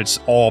beginning, and then it's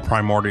all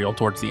primordial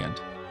towards the end.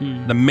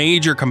 The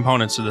major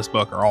components of this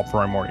book are all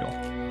primordial.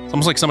 It's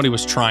almost like somebody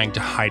was trying to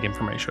hide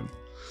information.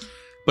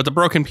 But the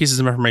broken pieces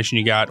of information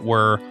you got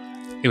were,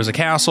 it was a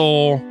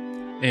castle,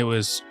 it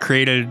was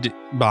created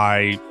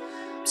by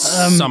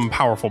some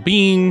powerful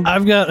being.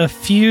 I've got a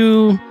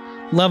few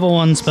level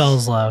 1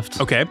 spells left.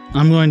 Okay.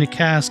 I'm going to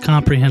cast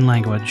Comprehend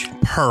Language.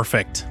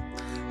 Perfect.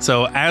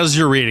 So as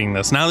you're reading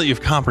this, now that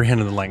you've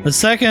comprehended the language.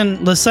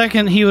 The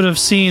second he would have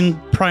seen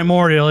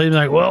Primordial, he'd be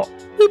like, well,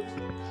 boop,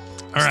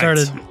 All right.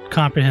 started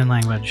Comprehend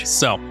Language.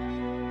 So,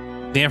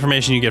 the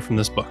information you get from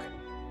this book.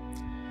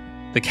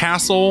 The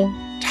castle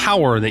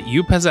tower that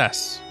you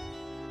possess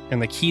and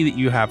the key that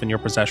you have in your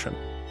possession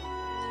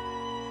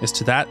is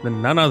to that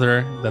than none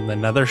other than the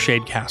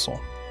Nethershade Castle.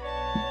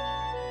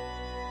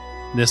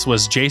 This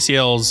was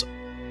JCL's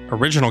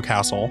original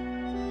castle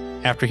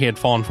after he had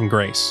fallen from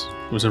grace.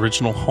 It was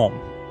original home.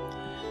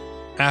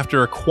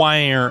 After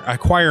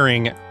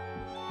acquiring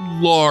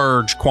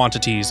large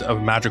quantities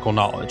of magical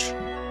knowledge,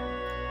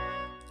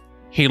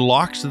 he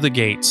locked the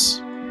gates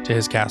to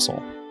his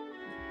castle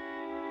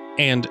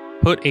and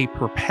put a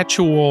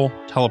perpetual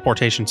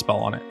teleportation spell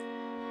on it,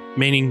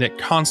 meaning that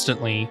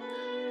constantly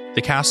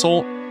the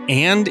castle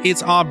and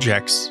its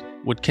objects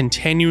would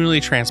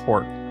continually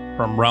transport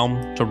from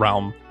realm to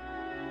realm,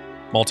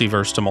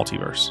 multiverse to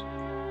multiverse,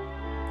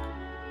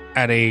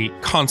 at a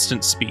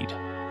constant speed.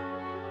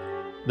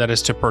 That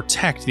is to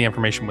protect the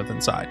information within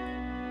inside.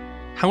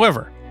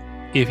 However,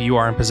 if you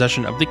are in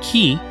possession of the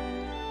key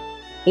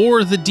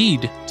or the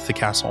deed to the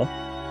castle,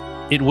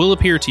 it will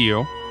appear to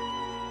you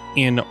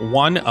in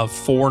one of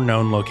 4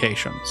 known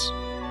locations.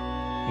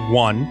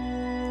 One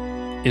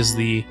is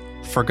the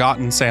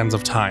Forgotten Sands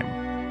of Time,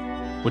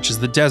 which is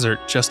the desert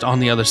just on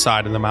the other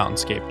side of the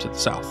mountainscape to the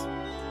south.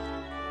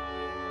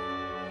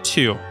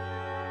 2,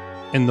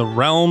 in the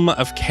realm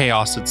of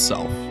chaos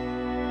itself.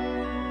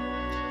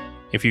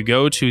 If you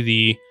go to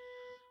the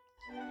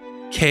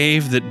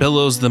cave that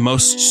billows the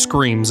most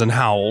screams and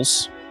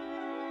howls,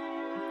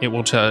 it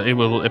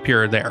will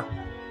appear there.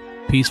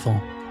 Peaceful.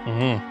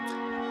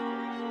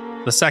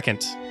 The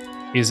second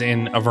is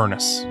in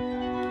Avernus.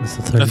 That's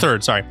the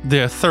third.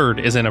 The third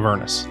is in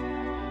Avernus.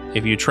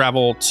 If you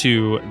travel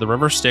to the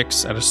River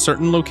Styx at a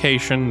certain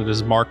location that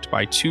is marked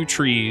by 2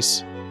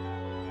 trees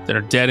that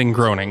are dead and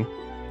groaning,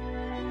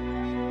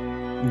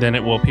 then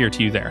it will appear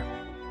to you there.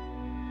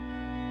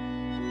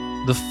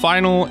 The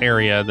final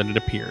area that it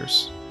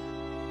appears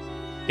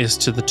is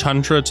to the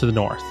tundra to the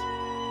north.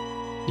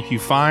 If you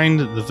find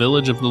the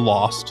Village of the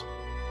Lost,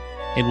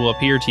 it will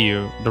appear to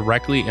you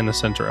directly in the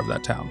center of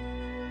that town,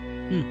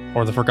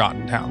 or the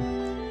Forgotten Town.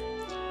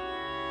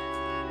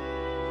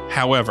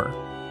 However,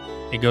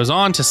 it goes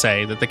on to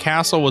say that the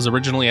castle was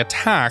originally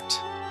attacked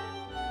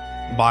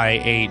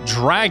by a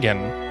dragon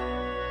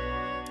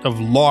of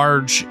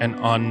large and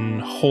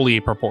unholy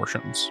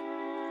proportions.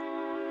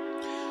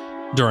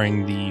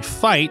 During the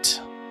fight,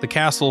 the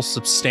castle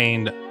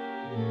sustained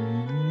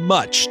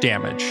much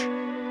damage,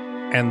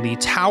 and the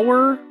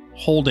tower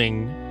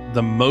holding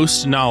the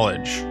most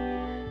knowledge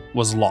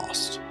was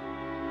lost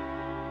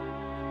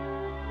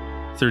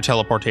through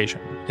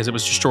teleportation, as it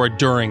was destroyed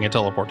during a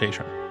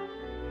teleportation.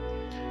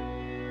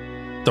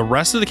 The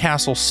rest of the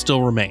castle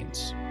still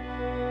remains.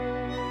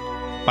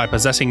 By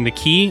possessing the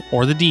key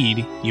or the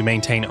deed, you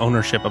maintain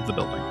ownership of the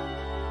building.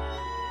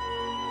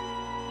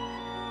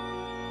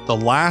 The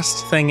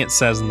last thing it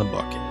says in the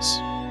book is,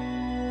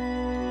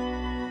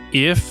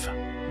 if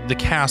the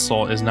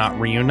castle is not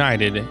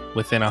reunited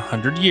within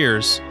 100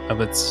 years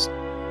of its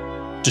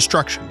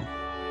destruction,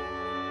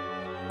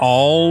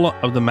 all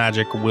of the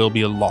magic will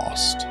be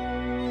lost.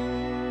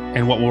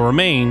 And what will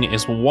remain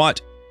is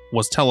what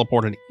was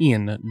teleported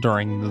in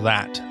during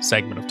that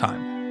segment of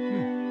time.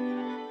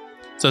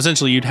 So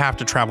essentially, you'd have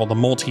to travel the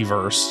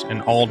multiverse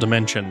in all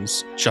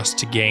dimensions just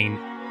to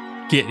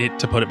get it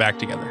to put it back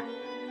together.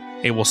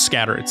 It will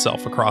scatter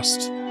itself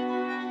across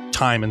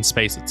time and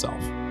space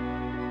itself.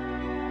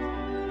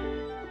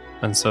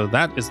 And so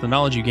that is the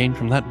knowledge you gain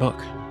from that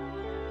book.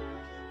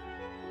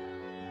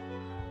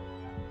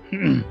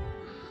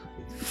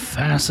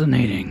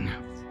 Fascinating.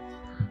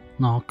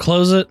 And I'll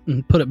close it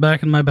and put it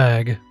back in my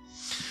bag.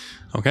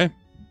 Okay.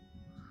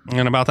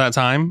 And about that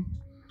time,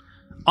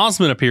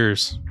 Osmond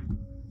appears.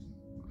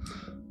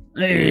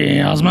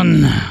 Hey,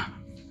 Osmond.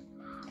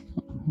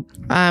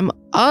 I'm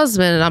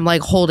Osmond, and I'm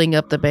like holding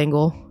up the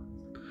bangle.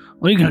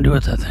 What are you going to do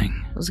with that thing?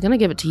 I was going to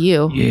give it to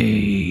you.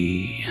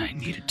 Yay, I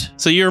need it.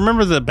 So you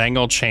remember the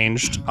bangle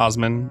changed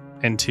Osmond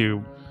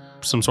into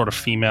some sort of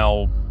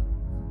female,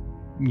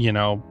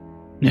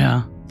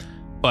 Yeah.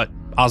 but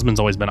Osmond's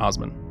always been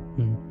Osmond.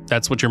 Hmm.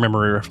 That's what your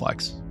memory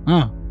reflects.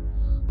 Oh.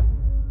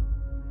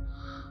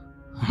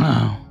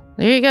 Wow.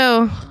 There you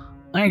go.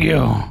 Thank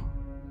you.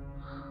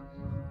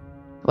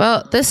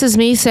 Well, this is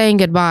me saying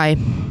goodbye.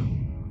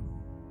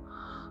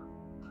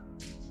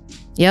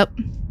 Yep.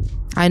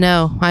 I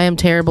know. I am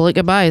terrible at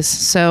goodbyes.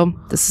 So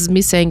this is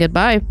me saying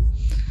goodbye.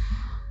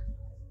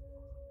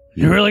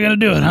 You're really gonna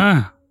do it,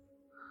 huh?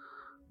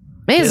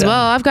 May as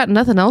well. I've got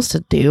nothing else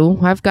to do.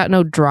 I've got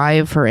no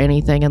drive for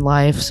anything in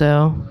life,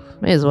 so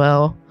may as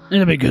well.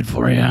 It'll be good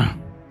for you.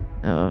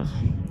 Oh,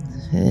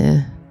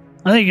 yeah.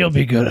 I think you'll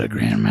be good at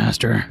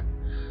Grandmaster.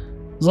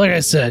 'Cause like I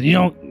said, you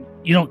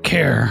don't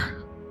care.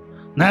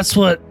 And that's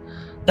what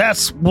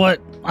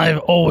I've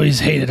always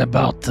hated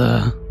about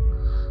the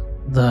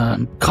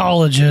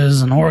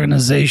colleges and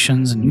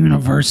organizations and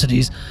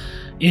universities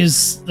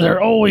is they're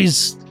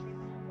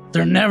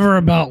never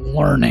about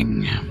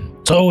learning.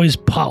 It's always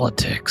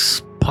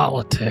politics.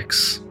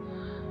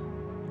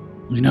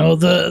 You know,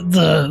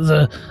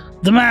 the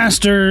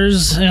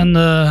masters and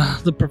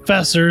the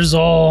professors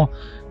all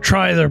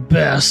try their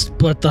best,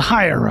 but the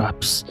higher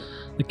ups,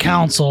 the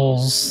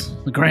councils,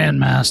 the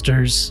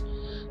grandmasters,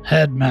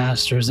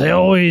 headmasters, they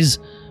always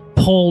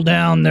pull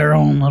down their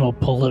own little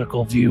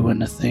political view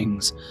into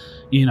things.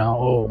 You know,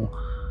 oh,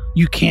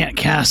 you can't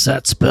cast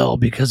that spell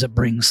because it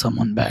brings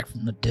someone back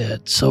from the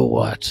dead. So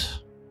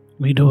what?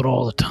 We do it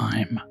all the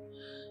time.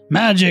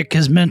 Magic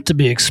is meant to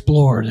be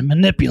explored and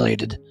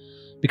manipulated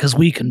because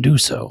we can do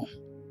so.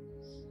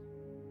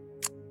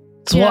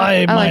 That's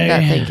why I like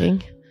that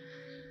thinking.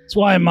 That's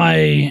why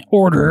my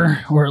order,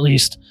 or at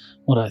least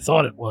what I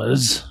thought it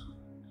was,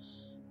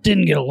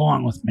 didn't get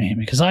along with me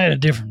because I had a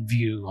different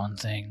view on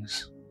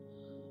things.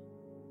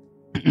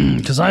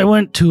 Because I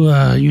went to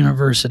a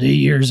university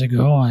years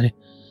ago. I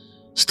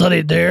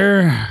studied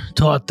there,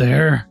 taught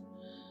there,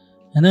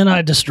 and then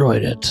I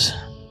destroyed it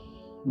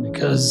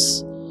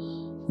because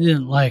they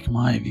didn't like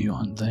my view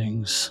on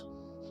things.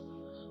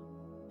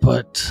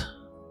 But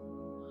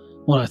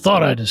what I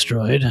thought I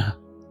destroyed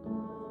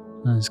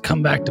has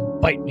come back to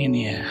bite me in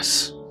the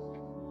ass.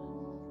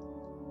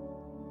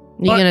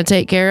 You gonna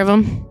take care of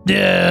them?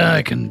 Yeah,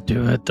 I can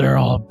do it. They're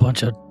all a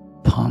bunch of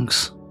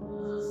punks.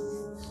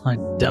 I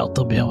doubt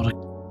they'll be able to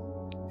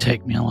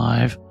take me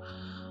alive.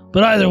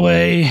 But either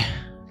way,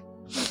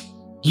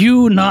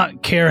 you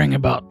not caring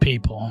about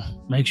people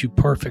makes you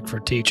perfect for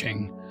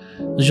teaching.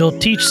 Because you'll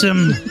teach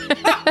them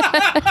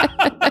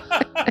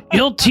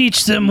you'll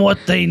teach them what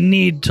they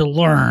need to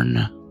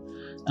learn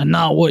and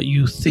not what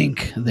you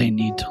think they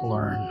need to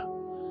learn.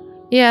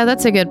 Yeah,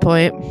 that's a good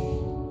point.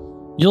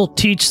 You'll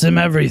teach them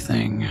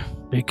everything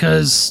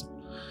because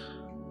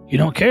you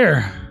don't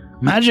care.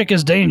 Magic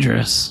is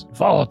dangerous,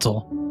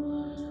 volatile.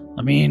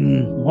 I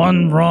mean,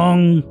 one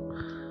wrong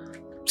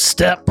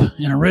step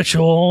in a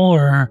ritual,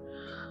 or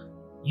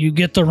you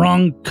get the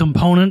wrong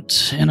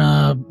component in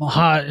a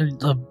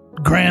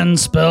grand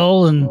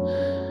spell, and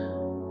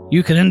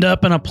you could end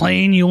up in a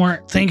plane you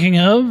weren't thinking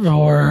of,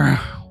 or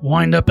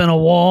wind up in a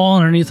wall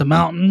underneath a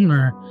mountain,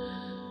 or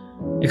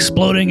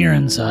exploding your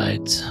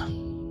insides.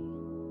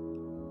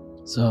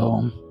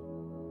 So,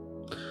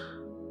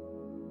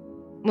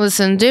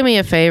 listen, do me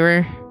a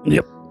favor.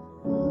 Yep.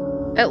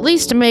 At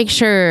least make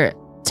sure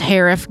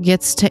Tariff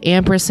gets to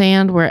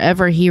Ampersand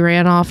wherever he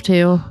ran off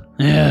to.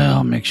 Yeah,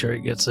 I'll make sure he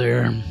gets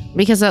there.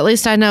 Because at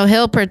least I know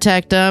he'll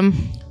protect him.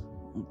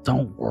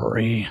 Don't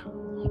worry.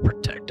 I'll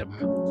protect him.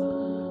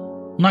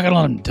 I'm not gonna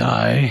let him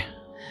die.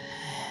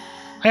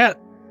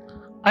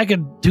 I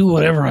could do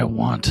whatever I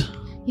want.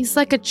 He's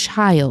like a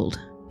child.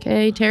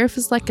 Okay? Tariff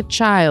is like a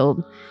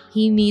child.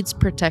 He needs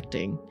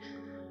protecting.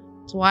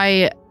 That's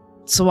why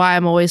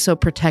I'm always so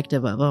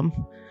protective of him.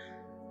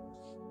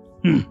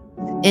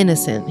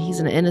 Innocent. He's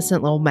an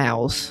innocent little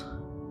mouse.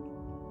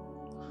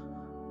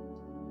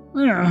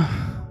 Yeah,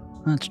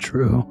 that's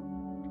true.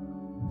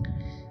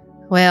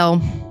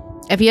 Well,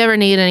 if you ever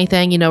need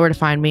anything, you know where to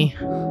find me.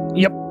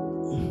 Yep.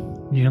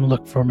 You can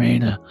look for me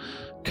to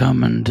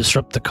come and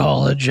disrupt the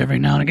college every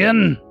now and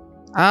again.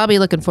 I'll be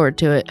looking forward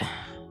to it.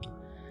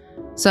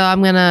 So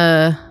I'm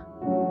gonna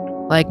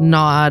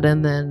nod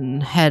and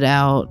then head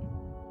out.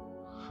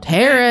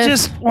 Tariff!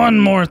 Just one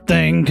more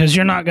thing, because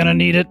you're not gonna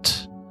need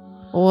it.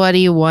 What do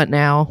you want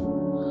now?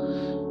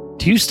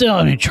 Do you still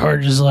have any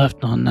charges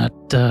left on that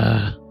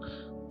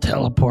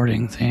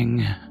teleporting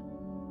thing?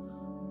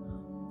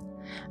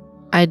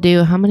 I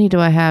do. How many do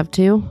I have?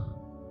 2?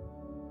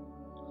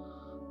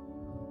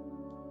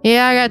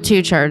 Yeah, I got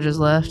 2 charges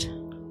left.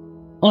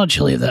 Why don't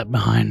you leave that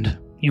behind?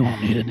 You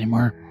won't need it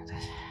anymore.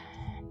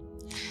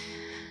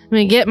 I'm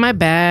gonna get my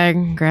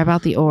bag, grab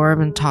out the orb,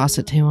 and toss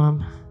it to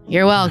him.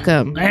 You're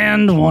welcome.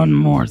 And one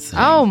more thing.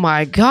 Oh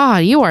my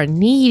god, you are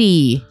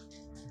needy.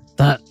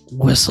 That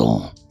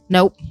whistle.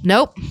 Nope.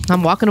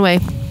 I'm walking away.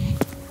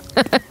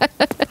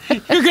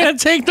 You're gonna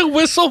take the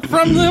whistle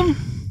from them?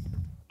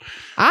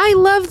 I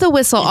love the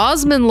whistle.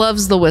 Osmond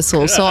loves the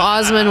whistle, so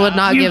Osmond would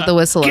not give the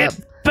whistle Get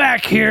up.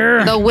 back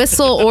here. The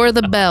whistle or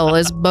the bell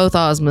is both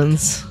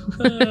Osmond's.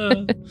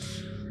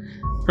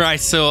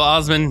 Right, so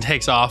Osmond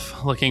takes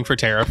off looking for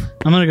Tariff.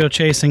 I'm gonna go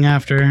chasing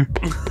after.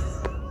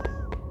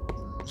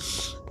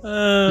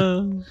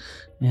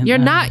 You're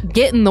not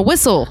getting the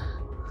whistle.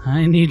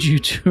 I need you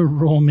to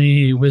roll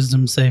me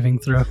wisdom saving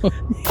throw.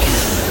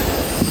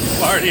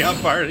 Party on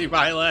party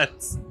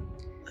violence.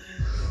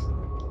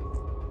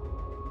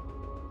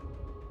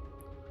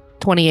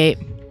 28.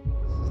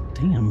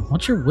 Damn,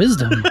 what's your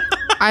wisdom?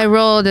 I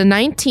rolled a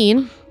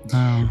 19.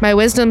 Oh, My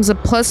wisdom's a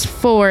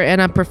 +4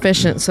 and I'm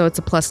proficient, so it's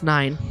a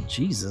 +9.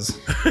 Jesus.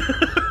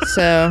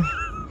 So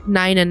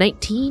 9 and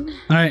 19.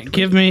 All right,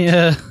 give me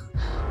a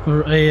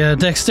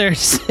dexterity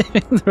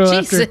saving throw.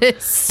 After.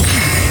 Jesus.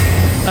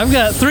 I've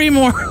got 3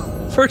 more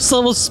first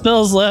level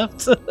spells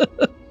left.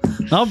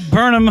 I'll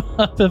burn them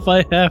up if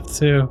I have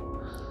to.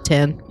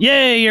 10.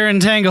 Yay, you're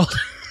entangled.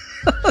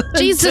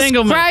 Jesus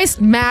Entanglement.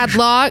 Christ,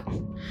 Madlock.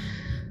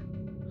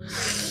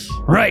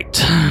 Right.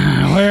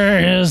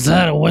 Where is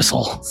that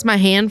whistle? Is my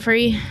hand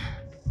free?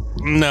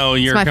 No,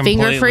 you're my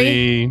finger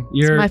completely. Is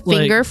You're my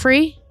finger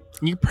free?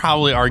 You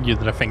probably argued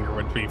that a finger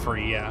would be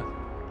free. Yeah.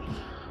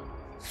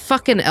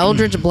 Fucking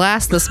Eldritch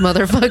Blast this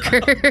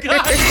motherfucker.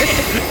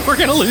 We're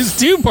gonna lose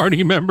 2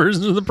 party members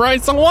to the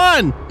price of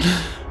 1.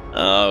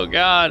 Oh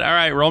God! All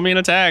right, roll me an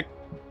attack.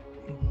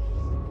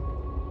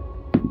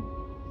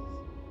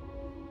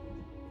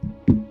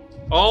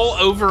 All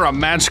over a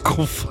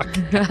magical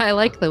fucking. I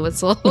like the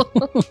whistle.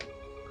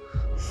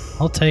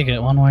 I'll take it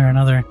one way or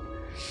another.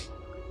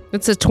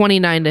 It's a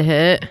 29 to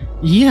hit.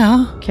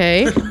 Yeah.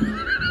 Okay.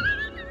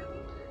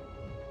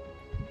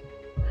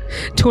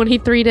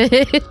 23 to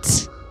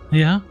hit.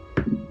 Yeah.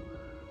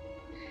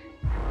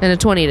 And a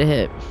 20 to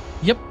hit.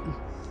 Yep.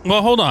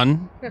 Well, hold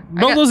on. got-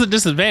 Roll those at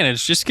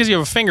disadvantage. Just because you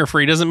have a finger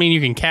free doesn't mean you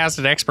can cast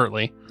it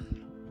expertly.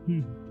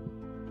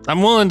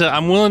 I'm willing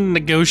to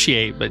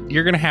negotiate, but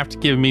you're gonna have to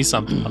give me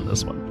something on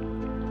this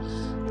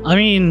one. I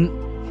mean,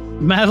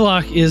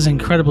 Madlock is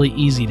incredibly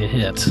easy to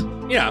hit.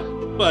 Yeah,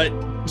 but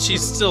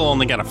she's still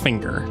only got a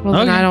finger. Well,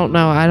 then Okay. I don't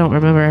know. I don't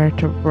remember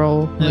to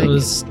roll. It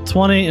was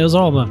 20. It was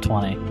all above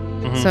 20.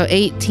 Mhm. So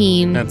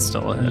 18. That's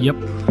still a hit. Yep.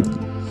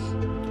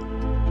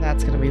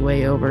 That's going to be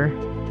way over.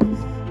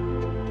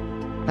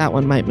 That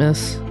one might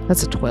miss.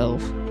 That's a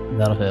 12.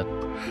 That'll hit.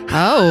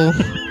 Oh.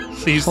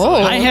 She's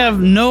Oh. I have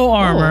no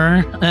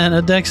armor and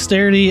a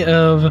dexterity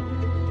of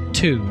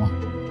 2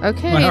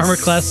 Okay. My armor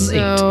class is 8.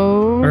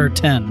 so- or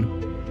 10.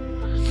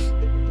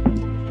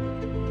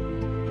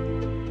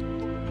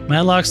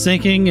 Madlock's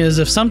thinking is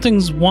if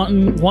something's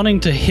wanting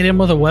to hit him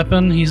with a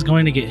weapon, he's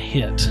going to get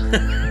hit.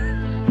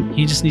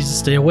 He just needs to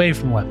stay away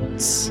from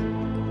weapons.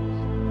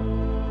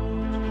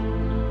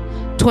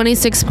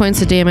 26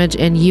 points of damage,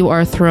 and you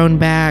are thrown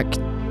back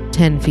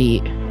 10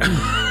 feet.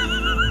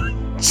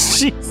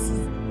 Jeez.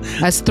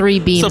 As 3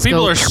 beams So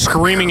people go. are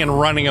screaming and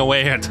running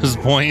away at this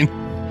point.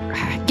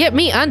 Get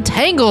me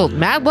untangled,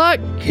 Madlock.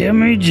 Give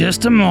me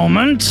just a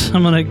moment.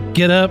 I'm going to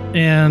get up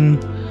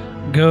and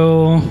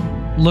go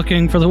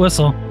looking for the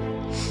whistle.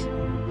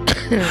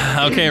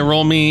 Okay,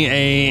 roll me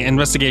a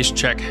investigation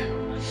check.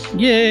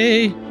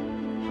 Yay!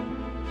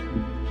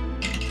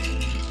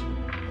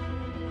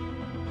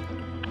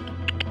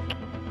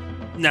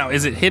 Now,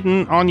 is it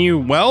hidden on you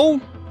well?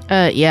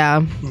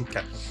 Yeah.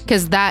 Okay.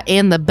 Because that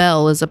and the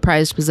bell is a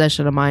prized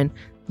possession of mine.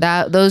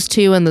 Those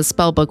 2 and the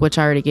spell book, which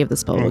I already gave the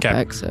spell book Okay.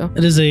 back, so.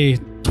 It is a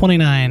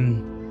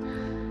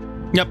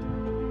 29. Yep.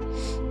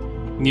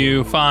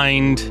 You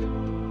find.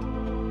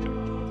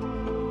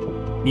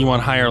 You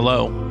want high or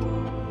low?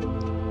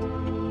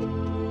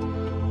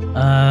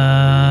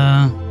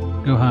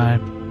 Go high.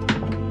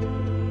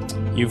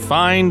 You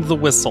find the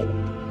whistle.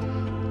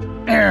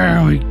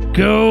 There we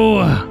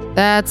go.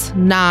 That's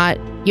not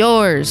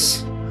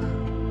yours.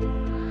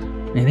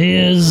 It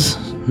is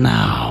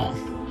now.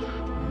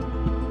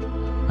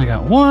 I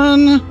got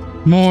 1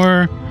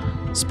 more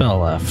spell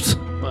left.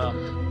 Well,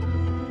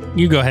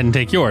 you go ahead and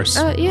take yours.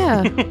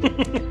 Yeah.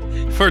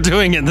 For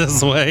doing it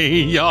this way,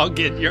 y'all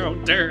get your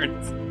own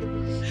turns.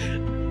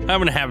 I'm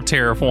gonna have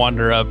Tariff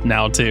wander up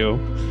now too.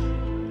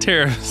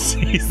 Tariff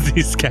sees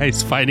these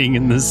guys fighting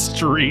in the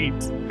street.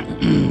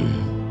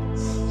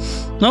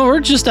 No,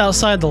 we're just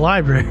outside the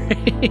library.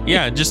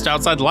 Yeah, just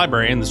outside the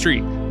library in the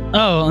street.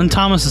 Oh, in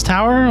Thomas's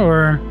tower,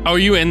 or Oh,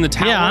 you in the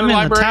tower? Yeah, I'm in the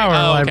library? tower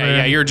Oh, okay, library.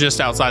 yeah, you're just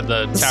outside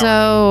the tower.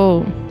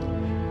 So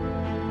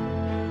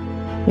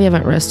we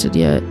haven't rested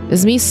yet.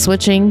 Is me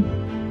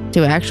switching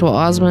to actual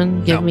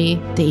Osmond give No.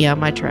 me?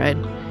 Damn, I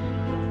tried.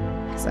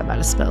 Because I'm out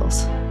of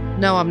spells.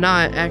 No, I'm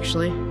not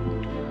actually.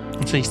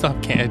 So you still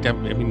have I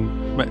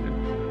mean, but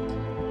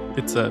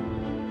it's a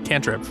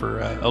cantrip for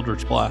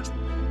Eldritch Blast.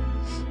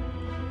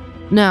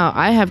 No,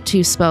 I have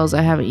 2 spells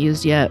I haven't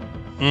used yet.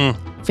 Mm.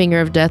 Finger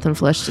of Death and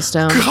Flesh to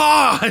Stone.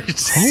 God! holy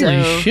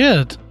So-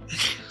 shit!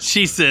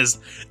 She says,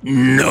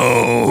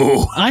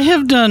 no. I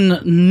have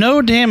done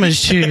no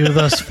damage to you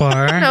thus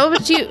far. No,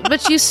 but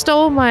you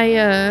stole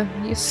my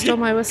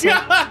whistle.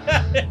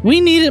 We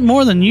need it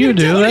more than you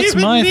do. don't That's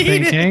even my need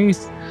it. thinking.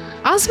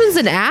 Osmond's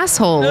an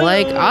asshole.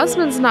 Like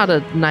Osmond's not a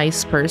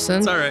nice person.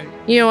 It's all right.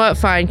 You know what?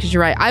 Fine, because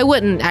you're right. I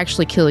wouldn't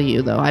actually kill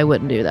you though. I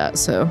wouldn't do that.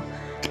 So,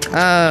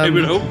 I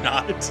would hope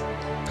not.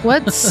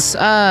 what's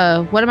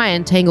what am I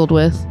entangled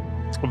with?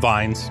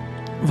 Vines.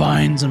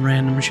 Vines and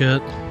random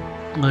shit.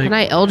 Like, Can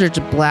I Eldritch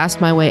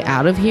Blast my way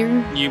out of here?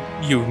 You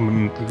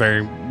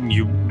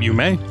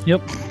may.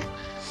 Yep.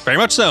 Very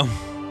much so.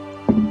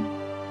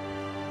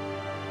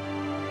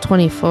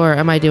 24.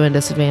 Am I doing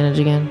disadvantage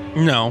again?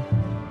 No.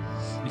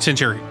 Since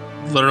you're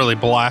literally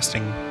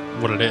blasting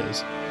what it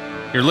is.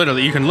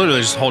 You can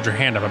literally just hold your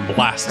hand up and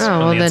blast. Oh, from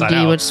well the then inside do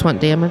out. you just want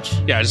damage?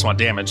 Yeah, I just want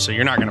damage. So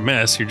you're not going to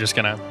miss. You're just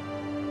going to.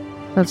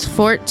 That's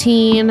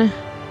 14.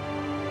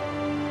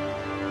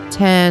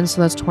 10,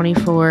 so that's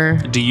 24.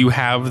 Do you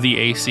have the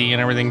AC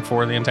and everything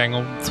for the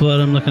entangled? That's what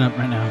I'm looking up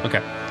right now.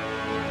 Okay.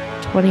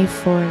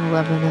 24 and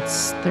 11,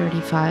 that's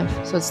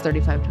 35. So it's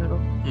 35 total.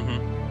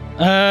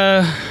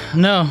 Mm-hmm.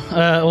 No.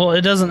 Well,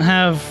 it doesn't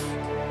have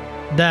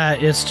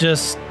that. It's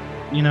just,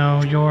 it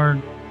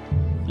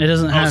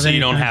doesn't have So you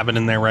don't anything. have it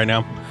in there right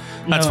now?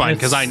 That's No, fine,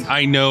 because it's-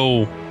 I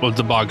know of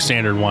the bog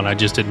standard one. I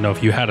just didn't know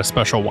if you had a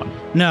special one.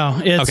 No,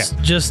 it's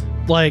just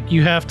like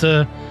you have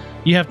to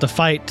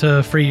fight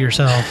to free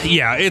yourself.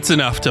 Yeah, it's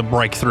enough to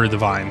break through the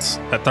vines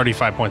at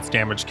 35 points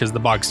damage because the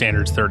bog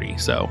standard's 30.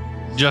 So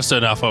just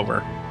enough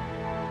over.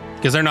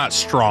 Because they're not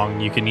strong,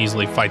 you can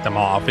easily fight them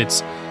off. It's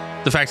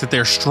the fact that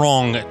they're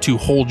strong to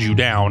hold you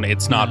down.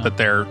 It's not that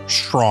they're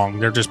strong,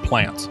 they're just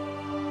plants.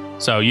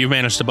 So you've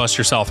managed to bust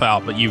yourself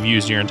out, but you've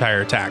used your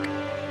entire attack.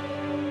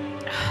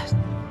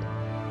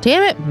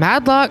 Damn it,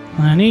 Madlock.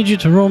 I need you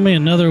to roll me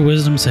another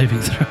wisdom saving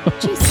throw.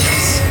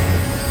 Jesus.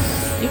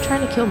 You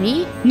trying to kill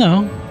me?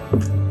 No.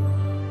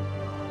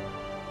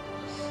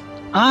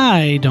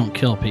 I don't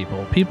kill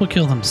people. People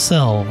kill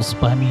themselves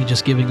by me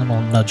just giving them a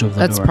little nudge over the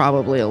That's door.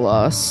 probably a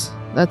loss.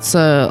 That's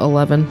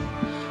 11.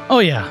 Oh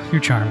yeah,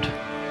 you're charmed.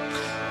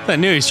 I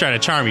knew he's trying to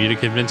charm you to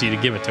convince you to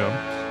give it to him.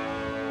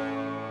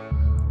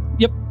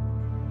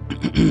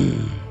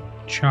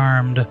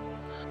 Charmed.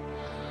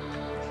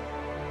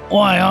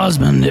 Why,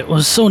 Osmond, it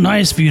was so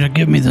nice for you to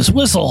give me this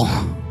whistle.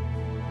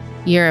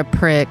 You're a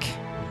prick.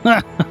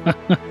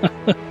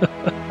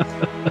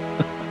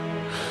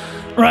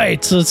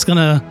 Right, so it's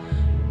gonna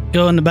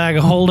go in the bag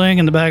of holding,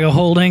 and the bag of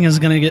holding is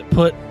gonna get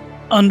put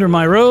under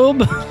my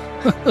robe.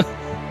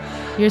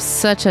 You're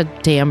such a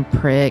damn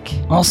prick.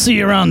 I'll see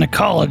you around the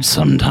college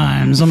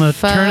sometimes. I'm gonna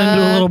turn into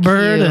a little Fuck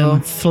bird you.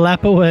 and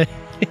flap away.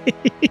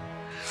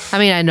 I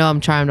mean, I know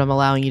I'm charmed. I'm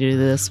allowing you to do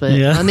this, but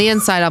Yeah. on the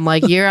inside, I'm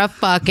like, you're a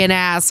fucking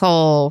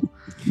asshole.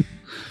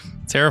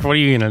 Tariff, what are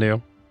you going to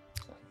do?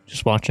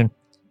 Just watching.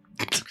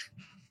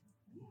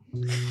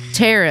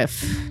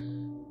 Tariff.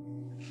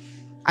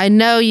 I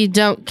know you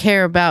don't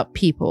care about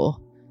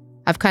people.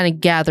 I've kind of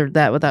gathered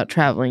that without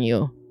traveling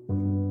you.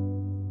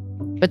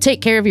 But take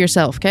care of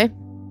yourself, okay?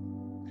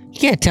 You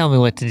can't tell me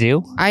what to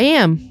do. I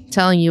am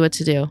telling you what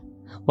to do.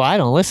 Well, I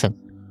don't listen.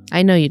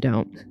 I know you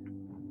don't.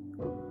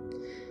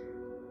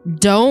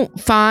 Don't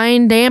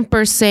find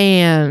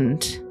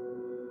ampersand.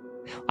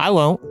 I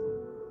won't.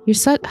 You're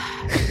such...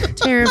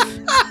 Tariff.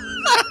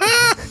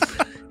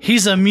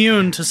 He's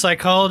immune to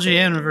psychology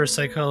and reverse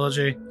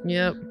psychology.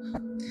 Yep.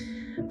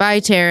 Bye,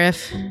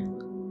 Tariff.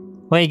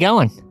 Where you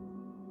going?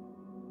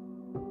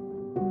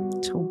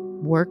 To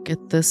work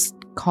at this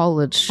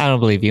college. I don't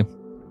believe you.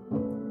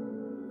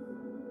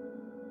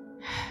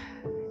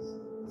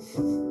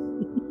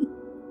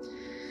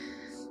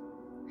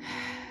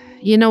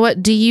 You know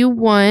what? Do you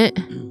want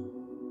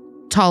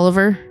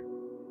Tolliver,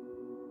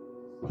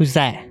 Who's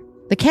that?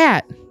 the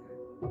cat?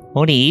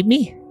 Won't he eat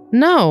me?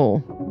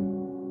 No.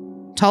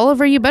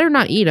 Tolliver, you better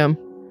not eat him.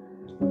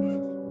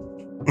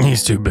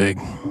 He's too big.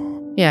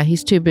 Yeah,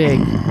 he's too big.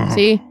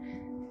 See?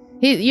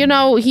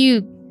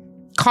 He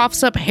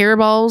coughs up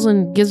hairballs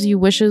and gives you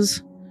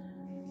wishes.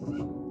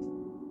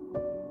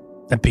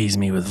 Appease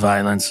me with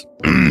violence.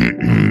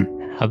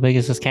 How big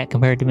is this cat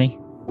compared to me?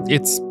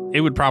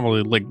 It would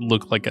probably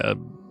look like a...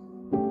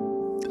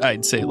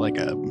 I'd say like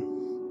a...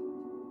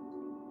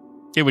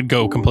 It would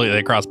go completely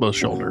across both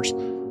shoulders.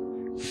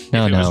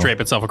 No, It would no. drape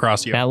itself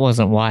across you. That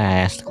wasn't why I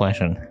asked the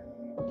question.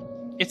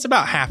 It's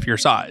about half your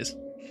size.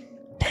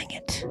 Dang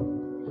it.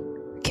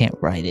 Can't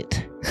write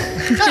it.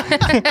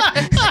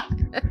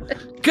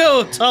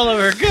 Go,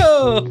 Tolliver,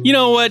 go! You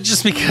know what?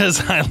 Just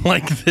because I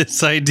like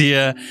this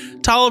idea,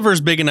 Tolliver's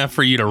big enough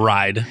for you to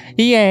ride.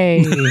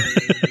 Yay!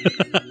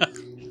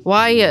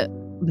 Why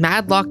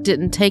Madlock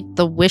didn't take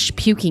the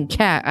wish-puking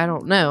cat, I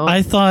don't know.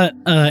 I thought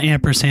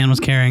Ampersand was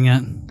carrying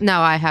it. No,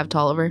 I have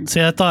Tolliver.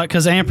 See, I thought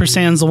because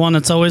Ampersand's the one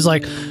that's always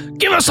like,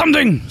 give us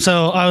something.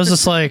 So I was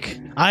just like,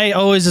 I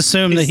always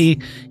assumed that he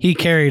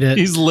carried it.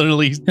 He's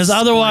literally... Because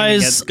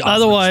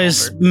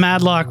otherwise,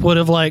 Madlock would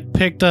have like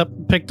picked up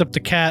the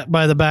cat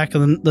by the back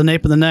of the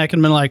nape of the neck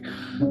and been like,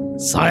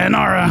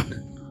 sayonara.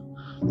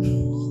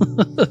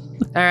 All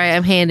right,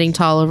 I'm handing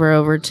Tolliver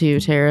over to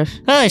Tariff.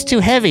 Oh, it's too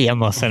heavy. I'm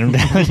gonna set him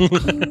down.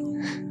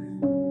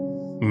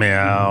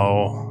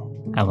 Meow.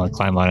 I'm gonna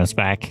climb on his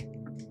back.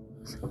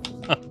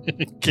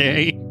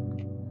 Okay.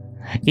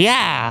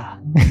 Yeah!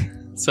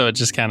 So it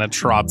just kind of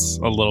trots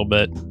a little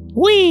bit.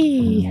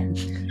 Whee!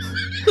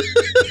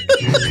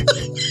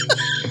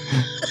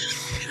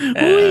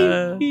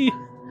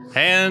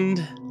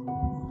 And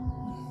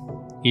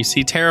you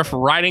see Tariff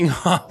riding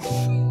off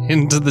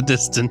into the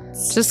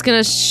distance. Just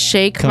gonna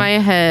shake my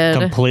head.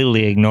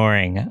 Completely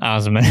ignoring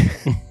Osmond.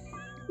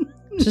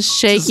 Just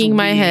shaking Just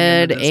my leaning in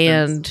head the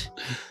distance. and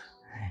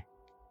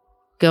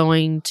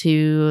going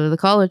to the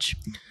college.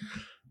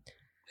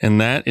 And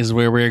that is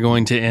where we're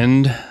going to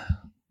end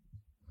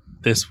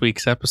this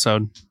week's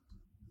episode.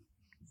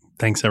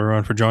 Thanks,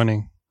 everyone, for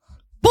joining.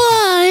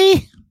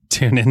 Bye.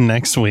 Tune in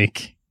next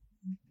week.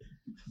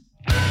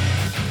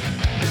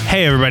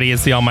 Hey everybody,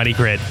 it's the Almighty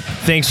Crit.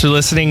 Thanks for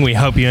listening. We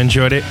hope you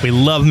enjoyed it. We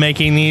love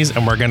making these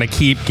and we're going to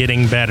keep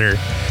getting better.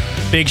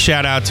 Big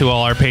shout out to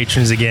all our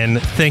patrons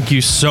again. Thank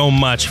you so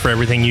much for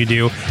everything you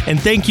do.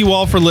 And thank you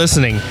all for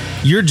listening.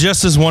 You're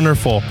just as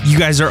wonderful. You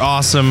guys are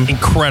awesome,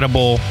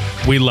 incredible.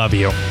 We love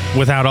you.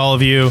 Without all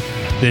of you,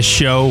 this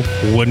show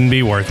wouldn't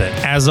be worth it.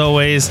 As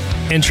always,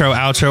 intro,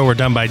 outro were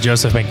done by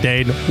Joseph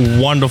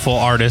McDade. Wonderful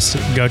artist.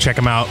 Go check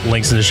him out.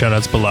 Links in the show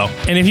notes below.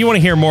 And if you want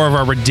to hear more of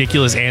our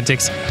ridiculous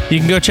antics, you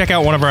can go check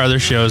out one of our other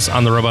shows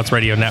on the Robots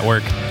Radio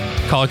Network,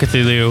 Call of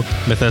Cthulhu,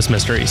 Mythos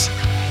Mysteries,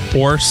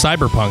 or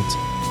Cyberpunked,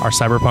 our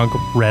Cyberpunk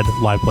Red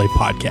Live Play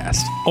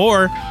podcast.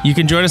 Or you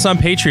can join us on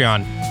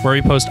Patreon, where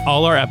we post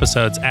all our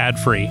episodes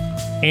ad-free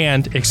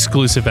and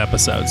exclusive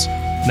episodes.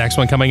 Next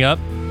one coming up,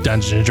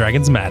 Dungeons &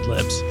 Dragons Mad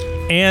Libs.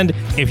 And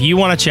if you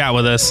want to chat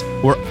with us,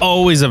 we're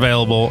always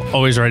available,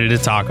 always ready to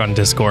talk on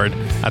Discord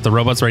at the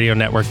Robots Radio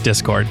Network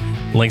Discord.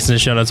 Links in the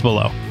show notes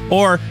below.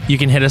 Or you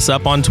can hit us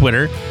up on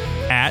Twitter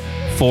at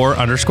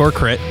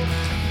 4_crit.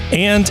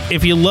 And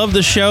if you love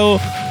the show,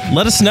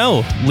 let us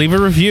know. Leave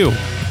a review.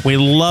 We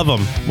love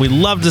them. We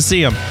love to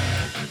see them.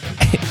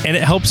 And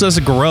it helps us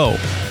grow.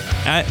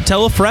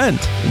 Tell a friend.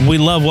 We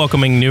love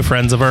welcoming new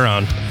friends of our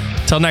own.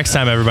 Till next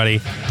time,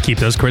 everybody, keep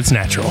those crits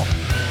natural.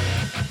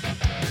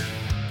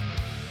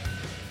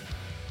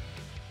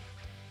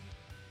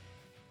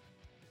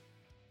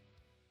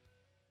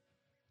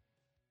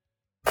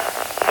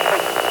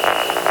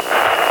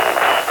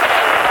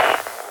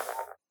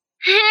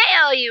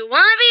 You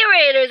wannabe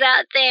raiders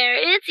out there,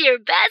 it's your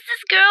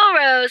bestest girl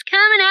Rose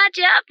coming at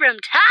you from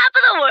top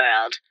of the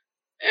world.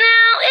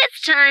 Now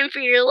it's time for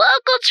your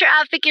local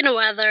traffic and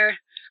weather.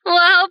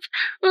 Well,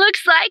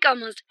 looks like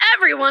almost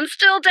everyone's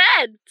still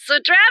dead, so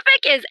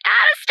traffic is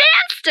at a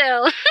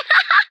standstill.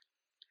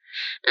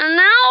 And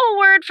now a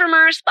word from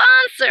our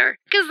sponsor,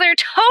 because they're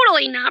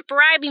totally not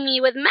bribing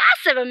me with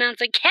massive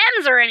amounts of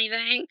chems or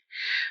anything.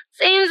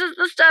 Seems as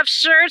the stuffed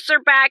shirts are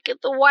back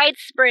at the White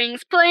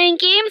Springs playing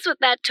games with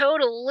that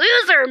total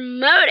loser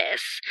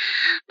Modus.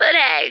 But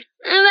hey,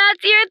 if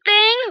that's your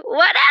thing,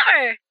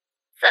 whatever.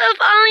 So if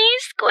all you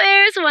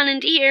squares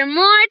wanted to hear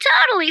more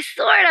totally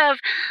sort of,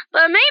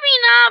 but maybe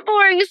not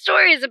boring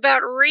stories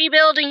about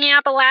rebuilding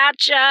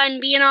Appalachia and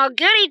being all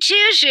goody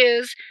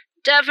two-shoes,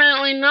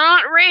 definitely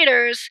not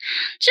raiders,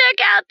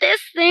 check out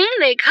this thing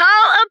they call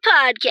a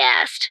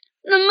podcast.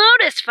 The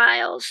Modus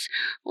Files,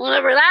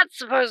 whatever that's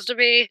supposed to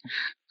be,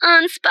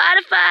 on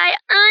Spotify,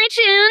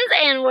 iTunes,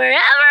 and wherever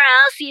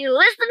else you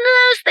listen to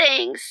those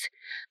things.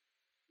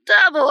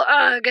 Double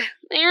ugh,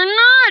 they're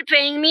not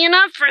paying me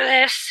enough for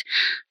this.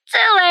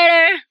 Till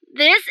later,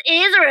 this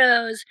is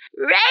Rose.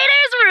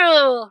 Raiders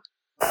rule!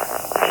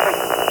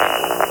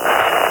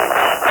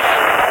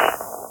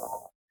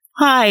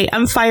 Hi,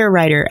 I'm Fire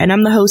Rider, and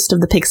I'm the host of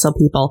The Pixel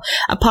People,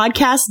 a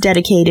podcast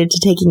dedicated to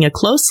taking a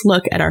close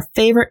look at our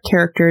favorite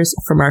characters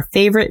from our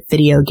favorite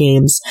video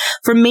games.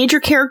 From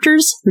major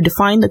characters who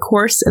define the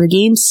course of a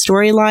game's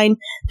storyline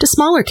to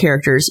smaller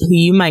characters who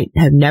you might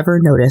have never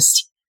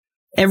noticed.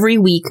 Every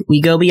week, we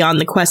go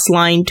beyond the quest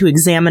line to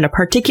examine a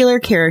particular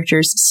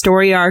character's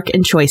story arc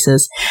and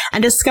choices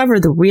and discover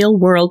the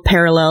real-world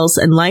parallels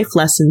and life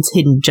lessons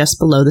hidden just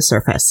below the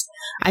surface.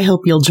 I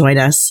hope you'll join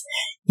us.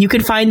 You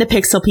can find The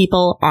Pixel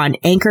People on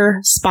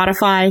Anchor,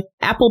 Spotify,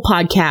 Apple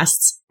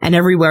Podcasts, and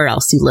everywhere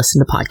else you listen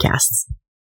to podcasts.